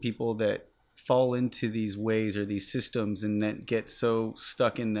so many people that fall into these ways or these systems and then get so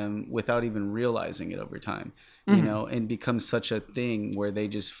stuck in them without even realizing it over time, you know, and become such a thing where they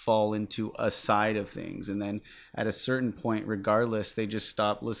just fall into a side of things. And then at a certain point, regardless, they just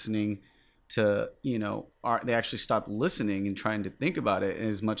stop listening to, you know, they actually stop listening and trying to think about it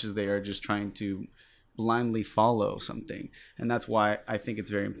as much as they are just trying to blindly follow something. And that's why I think it's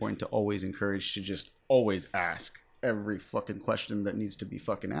very important to always encourage to just always ask every fucking question that needs to be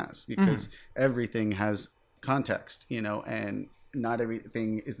fucking asked, because everything has context, you know, and not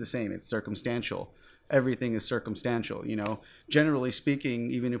everything is the same. It's circumstantial. Everything is circumstantial, you know. Generally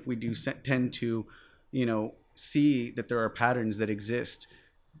speaking, even if we do tend to, you know, see that there are patterns that exist,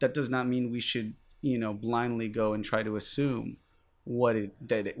 that does not mean we should, you know, blindly go and try to assume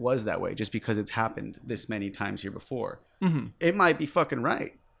that it was that way just because it's happened this many times here before. It might be fucking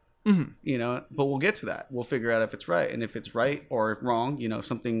right. You know, but we'll get to that. We'll figure out if it's right, and if it's right or wrong, you know, if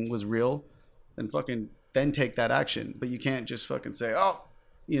something was real, then take that action. But you can't just fucking say, oh,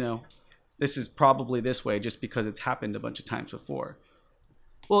 you know, this is probably this way just because it's happened a bunch of times before.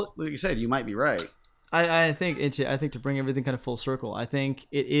 Well, Like you said, you might be right. I think to bring everything kind of full circle, I think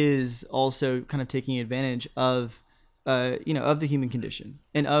it is also kind of taking advantage of, you know, of the human condition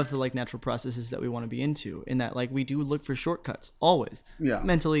and of the like natural processes that we want to be into, in that like we do look for shortcuts always, Yeah.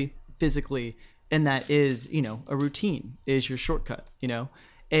 mentally, physically, and that is, you know, a routine is your shortcut, you know,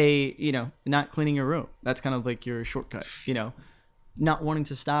 you know, not cleaning your room, that's kind of like your shortcut, you know, not wanting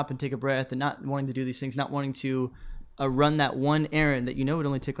to stop and take a breath and not wanting to do these things, not wanting to run that one errand that you know would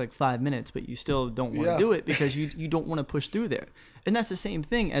only take like 5 minutes, but you still don't want to Yeah. do it because you don't want to push through there. And that's the same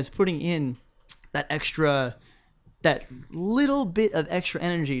thing as putting in that little bit of extra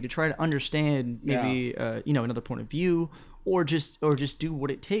energy to try to understand maybe you know, another point of view, or just do what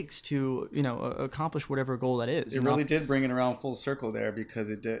it takes to, you know, accomplish whatever goal that is. It And really did bring it around full circle there,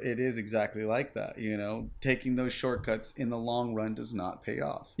 because it is exactly like that. You know, taking those shortcuts in the long run does not pay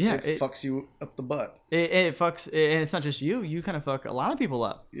off. Yeah, it it- fucks you up the butt. it fucks, and it's not just you kind of fuck a lot of people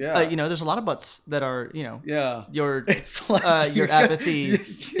up. Yeah. You know, there's a lot of butts that are, you know, Yeah, your it's like your apathy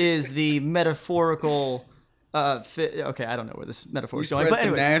is the metaphorical okay, I don't know where this metaphor You is going, spread but some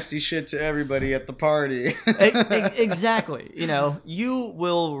anyway, nasty shit to everybody at the party. exactly. You know, you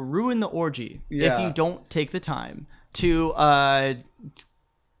will ruin the orgy if Yeah. you don't take the time to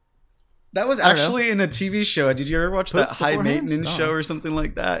That was don't know. actually in a TV show. Did you ever watch that High beforehand? Maintenance No. show or something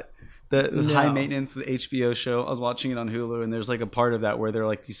like that? That was High No. Maintenance, the HBO show. I was watching it on Hulu, and there's like a part of that where they're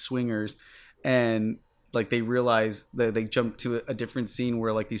like these swingers, and like they realize that they jump to a different scene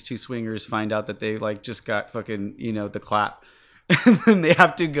where like these two swingers find out that they like just got fucking, you know, the clap. And then they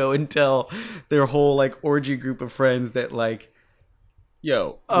have to go and tell their whole like orgy group of friends that like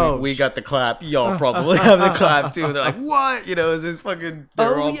yo, Oh, we got the clap. Y'all probably have the clap too. They're like, what? You know, is this fucking?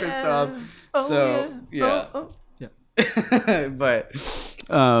 They're all pissed off. Oh, So yeah. Yeah. But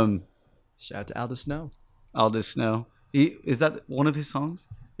Shout out to Aldous Snow. Aldous Snow. Is that one of his songs?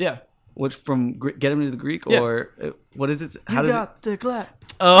 Yeah. Which from Get Him to the Greek Yeah. or what is it? You How does got the clap.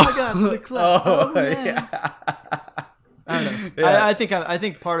 Oh. I got the clap. Oh, yeah. I don't know. Yeah. I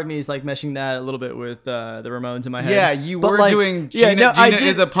think part of me is like meshing that a little bit with the Ramones in my head. Yeah, you But, were like, doing yeah, Gina, no, I Gina did-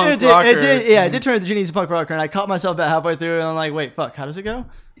 is a punk it rocker. I did turn into Gina's a punk rocker, and I caught myself about halfway through, and I'm like, wait, fuck, how does it go?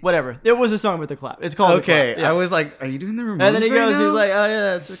 Whatever. It was a song with the clap. It's called Okay, The Clap. Yeah. I was like, are you doing the Ramones And then he right goes, now? he's like, oh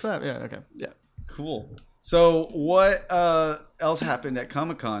yeah, it's a clap. Yeah, okay, yeah. Cool. So what else happened at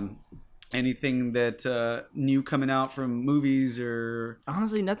Comic-Con? Anything that new coming out from movies or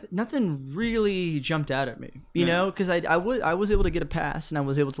Honestly, nothing really jumped out at me, you know, because I was able to get a pass and I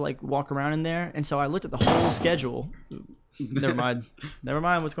was able to like walk around in there, and so I looked at the whole schedule. Never mind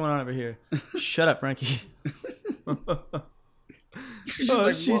what's going on over here. Shut up, Frankie. she's She's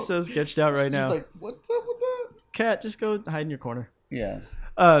 "Whoa." so sketched out right now. Like, what's up with that? Cat, just go hide in your corner. Yeah.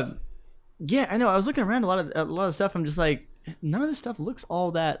 Yeah, I know. I was looking around a lot of stuff. I'm just like, none of this stuff looks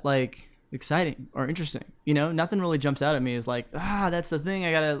all that like exciting or interesting. You know, nothing really jumps out at me as like, that's the thing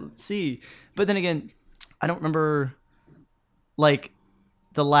I gotta see. But then again, I don't remember like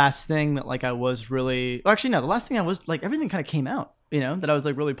the last thing that like I was really. Well, actually, no, the last thing I was like, everything kind of came out. You know, that I was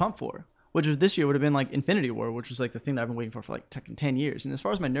like really pumped for. Which was this year would have been like Infinity War, which was like the thing that I've been waiting for like 10 years. And as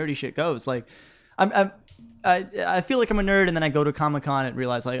far as my nerdy shit goes, like I feel like I'm a nerd, and then I go to Comic-Con and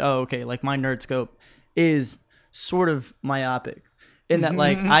realize like, oh, okay, like my nerd scope is sort of myopic in that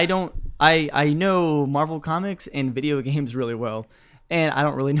like I know Marvel comics and video games really well, and I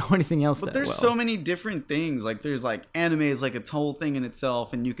don't really know anything else. But there's so many different things. Like there's like anime is like its whole thing in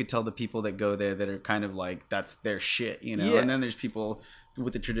itself, and you could tell the people that go there that are kind of like that's their shit, you know. Yeah. And then there's people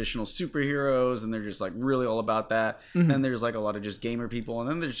with the traditional superheroes, and they're just like really all about that. Then there's like a lot of just gamer people, and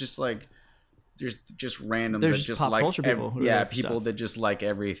then there's just like there's just randoms There's that just just pop like culture people who are yeah, there for people stuff. that just like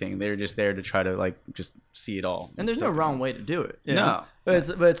everything. They're just there to try to like just see it all. And there's no wrong way to do it. You No. know? But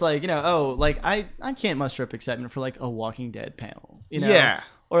it's like, you know, oh, like I can't muster up excitement for like a Walking Dead panel, you know? Yeah.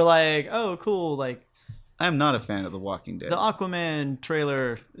 Or like, oh, cool, like I'm not a fan of The Walking Dead. the Aquaman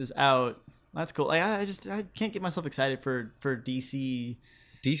trailer is out. That's cool. Like I can't get myself excited for DC.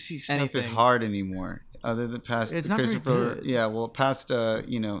 DC stuff is anything. hard anymore. Other than past It's not very Christopher, good. yeah, well, past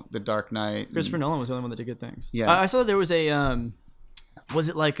you know, The Dark Knight. and- Christopher Nolan was the only one that did good things. Yeah. I saw there was a was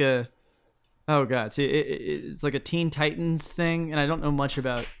it like a oh god, see it's like a Teen Titans thing, and I don't know much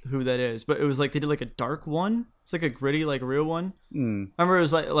about who that is, but it was like they did like a dark one. It's like a gritty, like real one. I remember it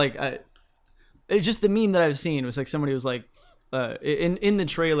was it's just the meme that I've seen was like somebody was like in the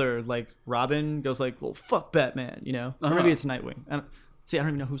trailer, like Robin goes like, well, fuck Batman, you know, or maybe it's Nightwing. I don't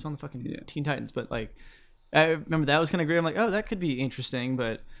even know who's on the fucking Teen Titans, but like I remember that was kind of great. I'm like, oh, that could be interesting,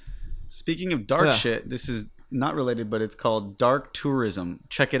 but Speaking of dark Yeah. shit, this is not related, but it's called Dark Tourism.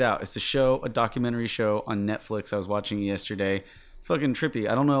 Check it out. It's a documentary show on Netflix. I was watching it yesterday. Fucking trippy.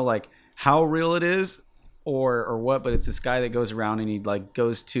 I don't know like how real it is or what, but it's this guy that goes around and he like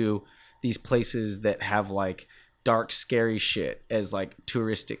goes to these places that have like dark, scary shit as like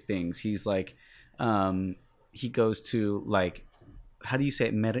touristic things. He's like, he goes to like, how do you say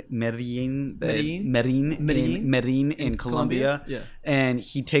it? Medellin in Colombia. Yeah. And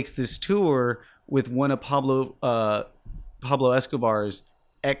he takes this tour with one of Pablo Escobar's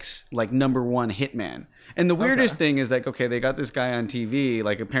ex like #1 hitman. And the weirdest thing is like, okay, they got this guy on TV.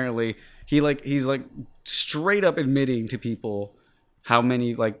 Like apparently he's like straight up admitting to people how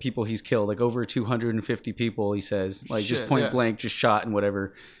many like people he's killed, like over 250 people. He says like just Shit, point yeah. blank, just shot and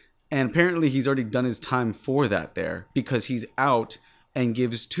whatever. And apparently he's already done his time for that there because he's out and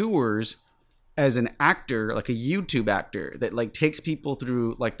gives tours as an actor, like a YouTube actor that like takes people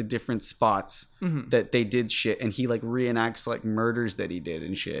through like the different spots that they did shit, and he like reenacts like murders that he did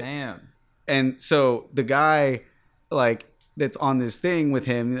and shit. Damn. And so the guy like that's on this thing with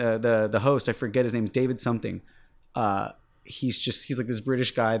him, the host, I forget his name, David something. He's like this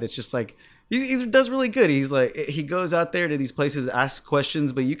British guy that's just like he does really good. He's like he goes out there to these places, asks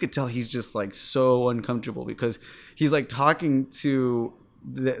questions, but you could tell he's just like so uncomfortable because he's like talking to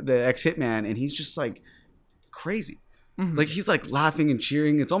the ex hitman, and he's just like crazy. Like he's like laughing and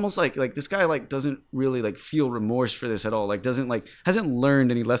cheering. It's almost like this guy like doesn't really like feel remorse for this at all. Like hasn't learned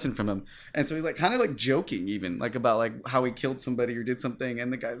any lesson from him. And so he's like kind of like joking even like about like how he killed somebody or did something.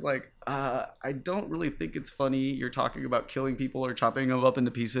 And the guy's like, I don't really think it's funny. You're talking about killing people or chopping them up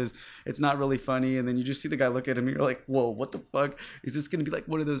into pieces. It's not really funny. And then you just see the guy look at him and you're like, whoa, what the fuck? Is this going to be like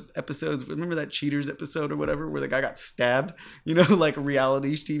one of those episodes? Remember that Cheaters episode or whatever where the guy got stabbed? You know, like a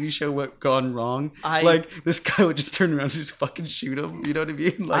reality TV show what gone wrong? Like this guy would just turn around and just fucking shoot him. You know what I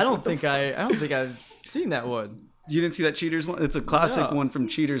mean? Like, I don't think I've seen that one. You didn't see that Cheaters one? It's a classic one from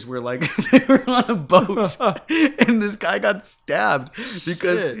Cheaters where like they were on a boat and this guy got stabbed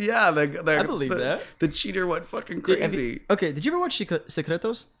because I believe that the cheater went fucking crazy. Did you ever watch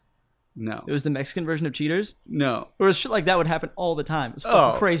Secretos? No. It was the Mexican version of Cheaters. No. Or shit like that would happen all the time. It was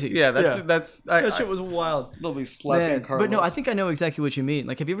fucking crazy. Yeah, that shit was wild. They'll be slapping Carlos. But no, I think I know exactly what you mean.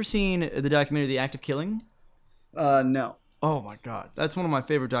 Like, have you ever seen the documentary The Act of Killing? No. Oh my god, that's one of my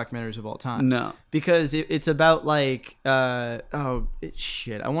favorite documentaries of all time. No, because it's about like I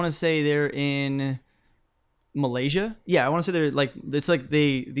want to say they're in Malaysia. Yeah, I want to say they're like it's like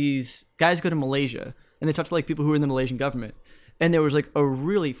these guys go to Malaysia and they talk to like people who are in the Malaysian government, and there was like a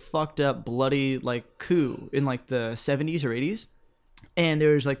really fucked up bloody like coup in like the 70s or 80s, and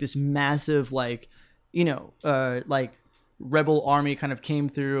there was like this massive like like rebel army kind of came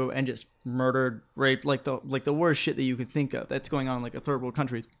through and just murdered, raped, like the worst shit that you could think of that's going on in like a third world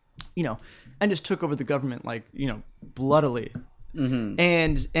country, and just took over the government like bloodily. Mm-hmm.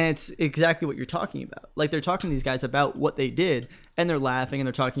 And it's exactly what you're talking about. Like they're talking to these guys about what they did, and they're laughing and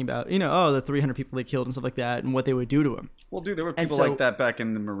they're talking about the 300 people they killed and stuff like that, and what they would do to them. Well, dude, there were people like that back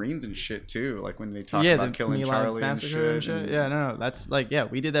in the Marines and shit too. Like when they talked about killing Charlie and shit. Yeah, no, that's like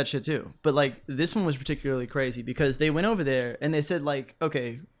we did that shit too. But like this one was particularly crazy because they went over there and they said like,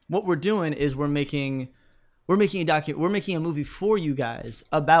 okay, what we're doing is we're making a movie for you guys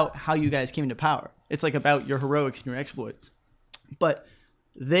about how you guys came into power. It's like about your heroics and your exploits. But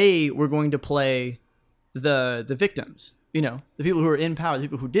they were going to play the victims, the people who were in power, the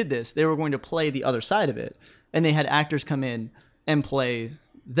people who did this. They were going to play the other side of it, and they had actors come in and play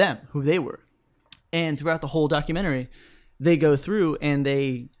them, who they were. And throughout the whole documentary, they go through and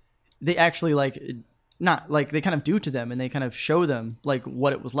they actually like not like they kind of do to them, and they kind of show them like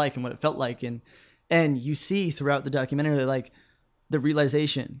what it was like and what it felt like, and you see throughout the documentary like the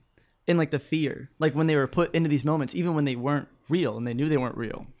realization. And like the fear, like when they were put into these moments, even when they weren't real and they knew they weren't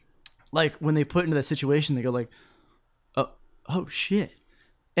real, like when they put into that situation, they go like, oh shit.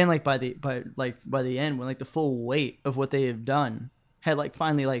 And like by the end, when like the full weight of what they have done had like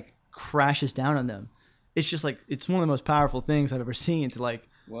finally like crashes down on them, it's just like, it's one of the most powerful things I've ever seen to like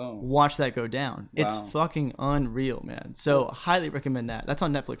watch that go down. It's fucking unreal, man. So highly recommend that. That's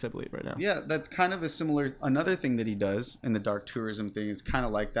on Netflix, I believe, right now. Yeah, that's kind of a similar, another thing that he does in the dark tourism thing is kind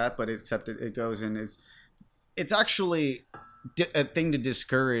of like that, but except it goes in, it's actually a thing to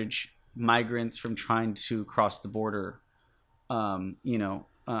discourage migrants from trying to cross the border, and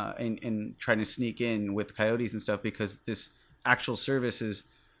trying to sneak in with coyotes and stuff, because this actual services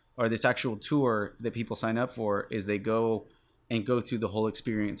or this actual tour that people sign up for is they go through the whole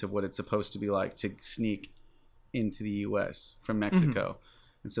experience of what it's supposed to be like to sneak into the U.S. from Mexico.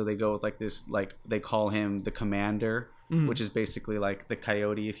 Mm-hmm. And so they go with like this, like they call him the commander, which is basically like the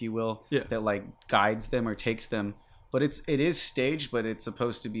coyote, if you will, that like guides them or takes them. But it is staged, but it's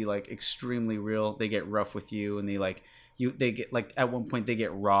supposed to be like extremely real. They get rough with you, and they get like at one point they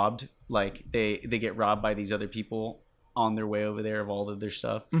get robbed. Like they get robbed by these other people on their way over there of all of their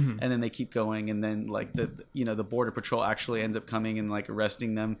stuff, and then they keep going, and then like the border patrol actually ends up coming and like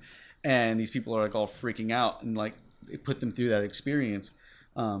arresting them, and these people are like all freaking out, and like they put them through that experience,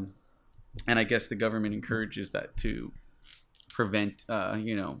 and I guess the government encourages that to prevent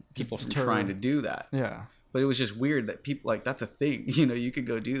people from trying to do that. But it was just weird that people like that's a thing, you could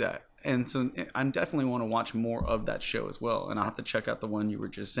go do that. And so I definitely want to watch more of that show as well. And I'll have to check out the one you were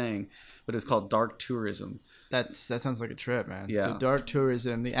just saying, but it's called Dark Tourism. That sounds like a trip, man. Yeah. So Dark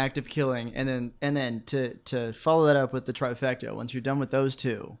Tourism, The Act of Killing, and then to follow that up with the trifecta. Once you're done with those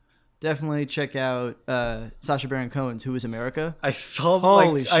two, definitely check out Sacha Baron Cohen's Who Is America. I saw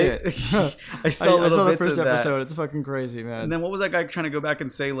holy shit. I saw the first episode. It's fucking crazy, man. And then what was that guy trying to go back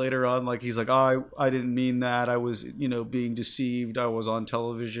and say later on? Like he's like, oh, I didn't mean that. I was being deceived. I was on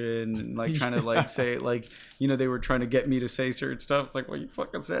television and like trying to like say like they were trying to get me to say certain stuff. It's like, well, you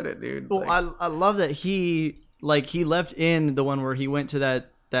fucking said it, dude. Well, like, I love that he left in the one where he went to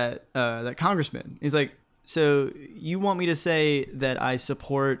that congressman. He's like, so you want me to say that I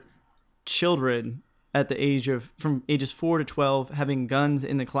support children at the from ages 4 to 12 having guns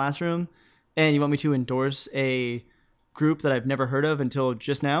in the classroom, and you want me to endorse a group that I've never heard of until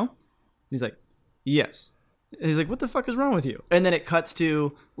just now? And he's like, yes. And he's like, what the fuck is wrong with you? And then it cuts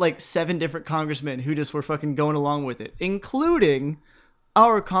to like 7 different congressmen who just were fucking going along with it, including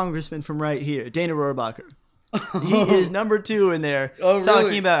our congressman from right here, Dana Rohrabacher. He is number 2 in there, Oh, talking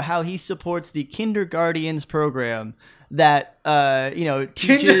really? about how he supports the Kindergartens program that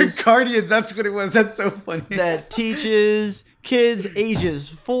teaches Kindergartens, that's what it was. That's so funny. that teaches kids ages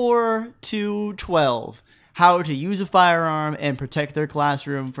 4 to 12 how to use a firearm and protect their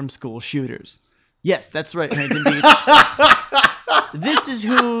classroom from school shooters. Yes, that's right, Huntington Beach. This is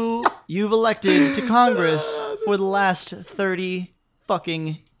who you've elected to Congress for the last 30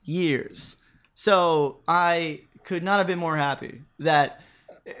 fucking years. So I could not have been more happy that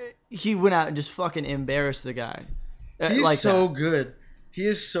he went out and just fucking embarrassed the guy. He's like so that. good.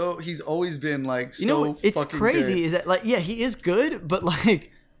 He's always been like so You know, it's fucking crazy good. is that like, yeah, he is good, but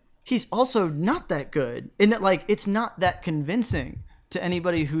like he's also not that good in that like it's not that convincing to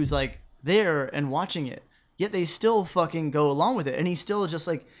anybody who's like there and watching it. Yet they still fucking go along with it, and he's still just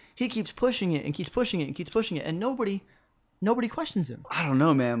like he keeps pushing it and keeps pushing it and keeps pushing it, and nobody questions him. I don't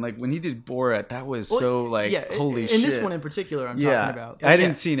know, man. Like when he did Borat, that was so like holy shit. In this one in particular, I'm Yeah, talking about. I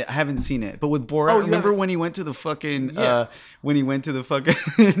didn't see it. I haven't seen it. But with Borat, Oh, you remember haven't? when he went to the fucking Yeah. when he went to the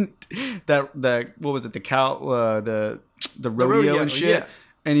fucking that what was it, the cow the rodeo rodeo, and shit. yeah.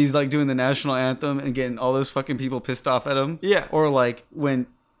 And he's like doing the national anthem and getting all those fucking people pissed off at him. Yeah. Or like when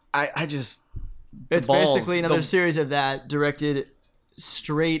I just It's balls, basically another the- series of that directed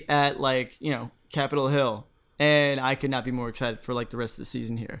straight at like, Capitol Hill. And I could not be more excited for like the rest of the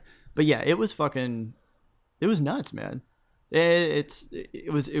season here. But yeah, it was nuts, man. It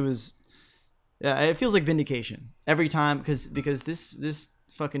feels like vindication every time because this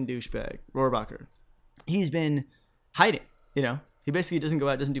fucking douchebag, Rohrabacher, he's been hiding, He basically doesn't go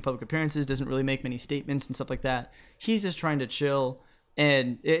out, doesn't do public appearances, doesn't really make many statements and stuff like that. He's just trying to chill,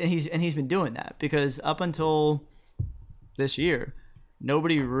 and he's been doing that because up until this year,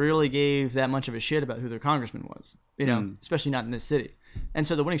 nobody really gave that much of a shit about who their congressman was, especially not in this city. And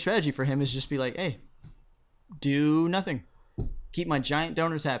so the winning strategy for him is just be like, hey, do nothing, keep my giant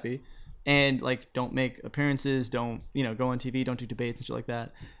donors happy, and like don't make appearances, don't go on TV, don't do debates and shit like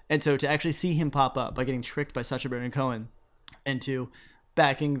that. And so to actually see him pop up by getting tricked by Sacha Baron Cohen into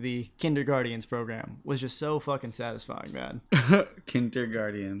backing the Kindergartens program was just so fucking satisfying, man.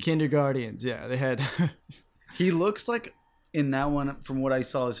 Kindergartens, yeah, they had. He looks like in that one, from what I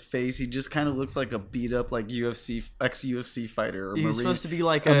saw his face, he just kind of looks like a beat up like ex-UFC fighter or He's Marine, supposed to be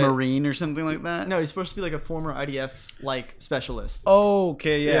like a Marine or something like that. No, he's supposed to be like a former IDF like specialist. Oh,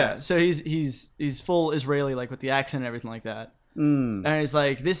 okay, yeah. So he's full Israeli, like with the accent and everything like that. Mm. And it's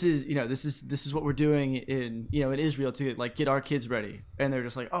like this is what we're doing in in Israel to like get our kids ready. And they're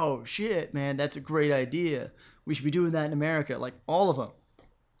just like, oh shit, man, that's a great idea. We should be doing that in America, like all of them.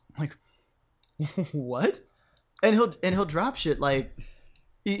 I'm like, what? And he'll drop shit like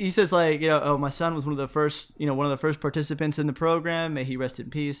he says like oh, my son was one of the first participants in the program, may he rest in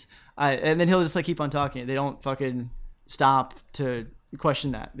peace. And then he'll just like keep on talking. They don't fucking stop to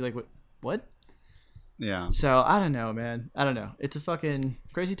question that. Be like, what? Yeah. So I don't know, man. I don't know. It's a fucking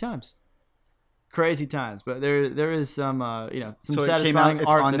crazy times. But there is some some So it satisfying came out. It's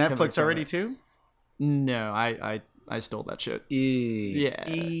art on that's coming Netflix from already it. too. No, I stole that shit. Yeah.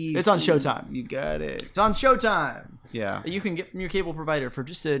 It's on Showtime. You got it. It's on Showtime. Yeah. You can get from your cable provider for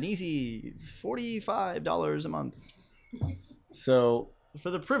just an easy $45 a month So for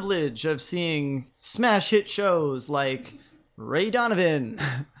the privilege of seeing smash hit shows like Ray Donovan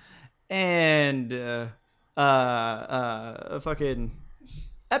and fucking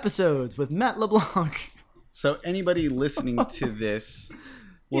episodes with Matt LeBlanc. So anybody listening to this,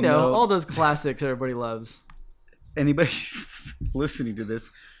 will all those classics everybody loves. Anybody listening to this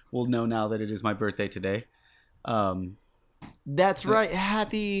will know now that it is my birthday today. That's right.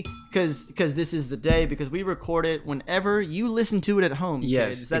 Happy because this is the day, because we record it whenever you listen to it at home.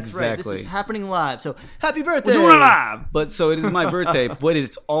 Yes, kids. That's right. This exactly. is happening live. So happy birthday! We're doing it live. But so it is my birthday, but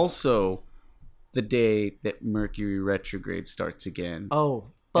it's also the day that Mercury retrograde starts again. Oh,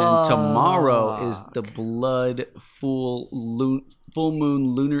 and tomorrow is the blood full moon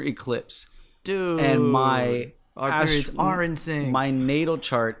lunar eclipse. dude. And my our periods are in sync. My natal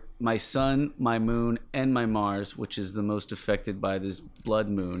chart, my sun, my moon, and my Mars, which is the most affected by this blood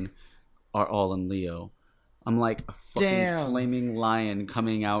moon, are all in Leo. I'm like a fucking flaming lion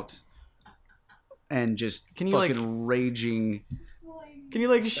coming out and just fucking raging. Can you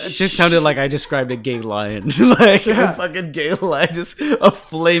like? It just sounded like I described a gay lion, like a fucking gay lion, just a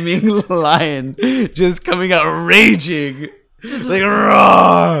flaming lion, just coming out raging, like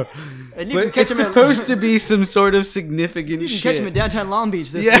roar. And you But can catch it's him supposed to be some sort of significant You can shit. catch him in downtown Long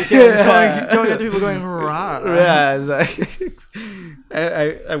Beach this Yeah. weekend, going up to people going rah. Yeah, exactly.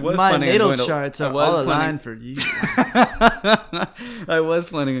 I was My planning on natal going to, charts I are was all planning- aligned for you. I was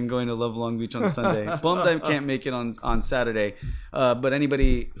planning on going to Love Long Beach on Sunday. Bummed I can't make it on Saturday. But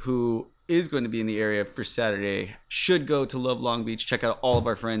anybody who is going to be in the area for Saturday should go to Love Long Beach. Check out all of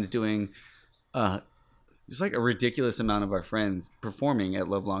our friends doing just like a ridiculous amount of our friends performing at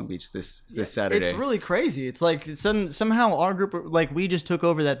Love Long Beach this Saturday. It's really crazy. It's like somehow our group, like, we just took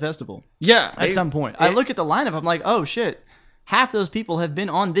over that festival yeah. at some point. I look at the lineup. I'm like, oh shit, half those people have been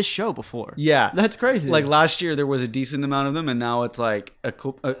on this show before. Yeah, That's crazy. Like last year, there was a decent amount of them, and now it's like it's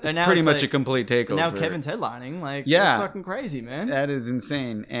now pretty it's much like- a complete takeover. now Kevin's headlining. Like, Yeah. that's fucking crazy, man. That is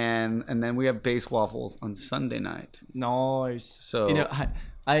insane. And then we have Base Waffles on Sunday night. Nice. So- you know,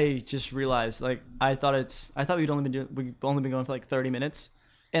 I just realized, like, I thought we'd only been going for like 30 minutes,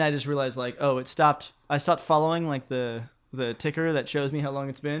 and I just realized, like, oh, it stopped. I stopped following like the ticker that shows me how long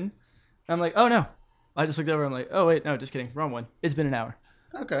it's been. And I'm like, oh no. I just looked over. I'm like, oh wait, no, just kidding, wrong one. It's been an hour.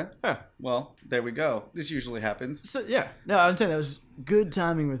 Okay. Yeah. Well, there we go. This usually happens. So yeah, no, I'm saying that was good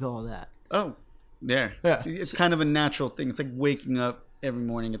timing with all that. Oh, there. Yeah. It's kind of a natural thing. It's like waking up every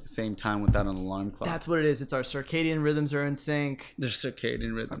morning at the same time without an alarm clock. That's what it is. It's our circadian rhythms are in sync. Their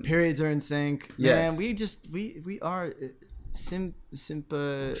circadian rhythm. Periods are in sync. Yes. Man, we are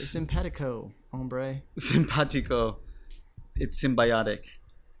simpatico, hombre. Simpatico. It's symbiotic.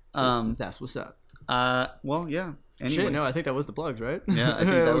 That's what's up. Well, yeah. Anyways. Shit, no, I think that was the plugs, right? Yeah, I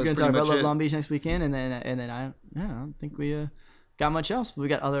think that we're was gonna pretty talk about much Love it. Long Beach next weekend, and then I don't think we got much else. We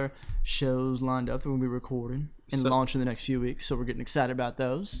got other shows lined up that we'll be recording and So- launching the next few weeks, so we're getting excited about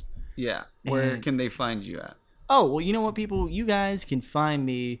those. Yeah. Where And- can they find you at? Oh, well, you know what, people? You guys can find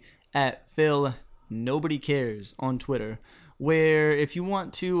me at Phil Nobody Cares on Twitter, where if you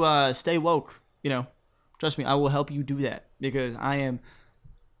want to stay woke, trust me, I will help you do that, because I am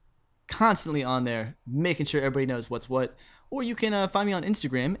constantly on there making sure everybody knows what's what. Or you can find me on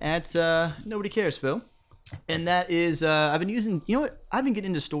Instagram at Nobody Cares Phil. And that is, I've been using, I've been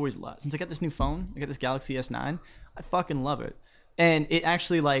getting into stories a lot. Since I got this new phone, I got this Galaxy S9, I fucking love it. And it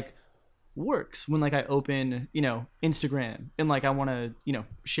actually, like, works when, like, I open, Instagram and, like, I want to,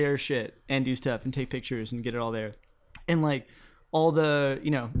 share shit and do stuff and take pictures and get it all there. And, like, all the,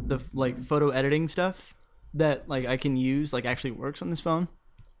 the, like, photo editing stuff that, like, I can use, like, actually works on this phone.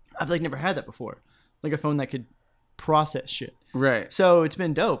 I've, like, never had that before. Like, a phone that could process shit. Right. So it's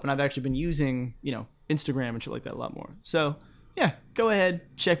been dope, and I've actually been using, Instagram and shit like that a lot more. So, yeah, go ahead,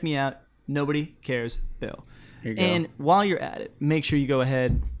 check me out. Nobody Cares Bill. Here you go. And while you're at it, make sure you go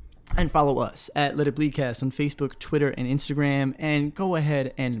ahead and follow us at Let It Bleedcast on Facebook, Twitter, and Instagram, and go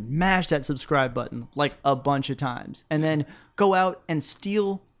ahead and mash that subscribe button like a bunch of times, and then go out and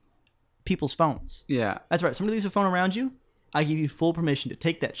steal people's phones. Yeah. That's right. Somebody leaves a phone around you, I give you full permission to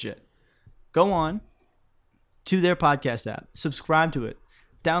take that shit. Go on to their podcast app, subscribe to it,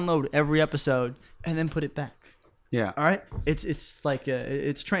 download every episode, and then put it back. Yeah. All right? It's like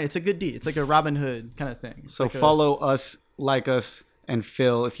it's a good deed. It's like a Robin Hood kind of thing. It's So like follow us, like us, and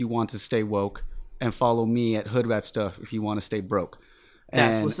Phil if you want to stay woke, and follow me at Hoodrat Stuff if you want to stay broke.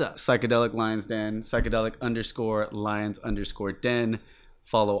 That's And what's up. Psychedelic Lions Den, psychedelic_lions_den.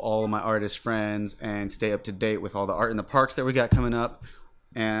 Follow all of my artist friends and stay up to date with all the art in the parks that we got coming up.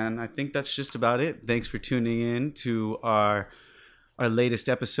 And I think that's just about it. Thanks for tuning in to our latest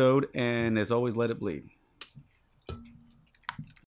episode. And as always, let it bleed.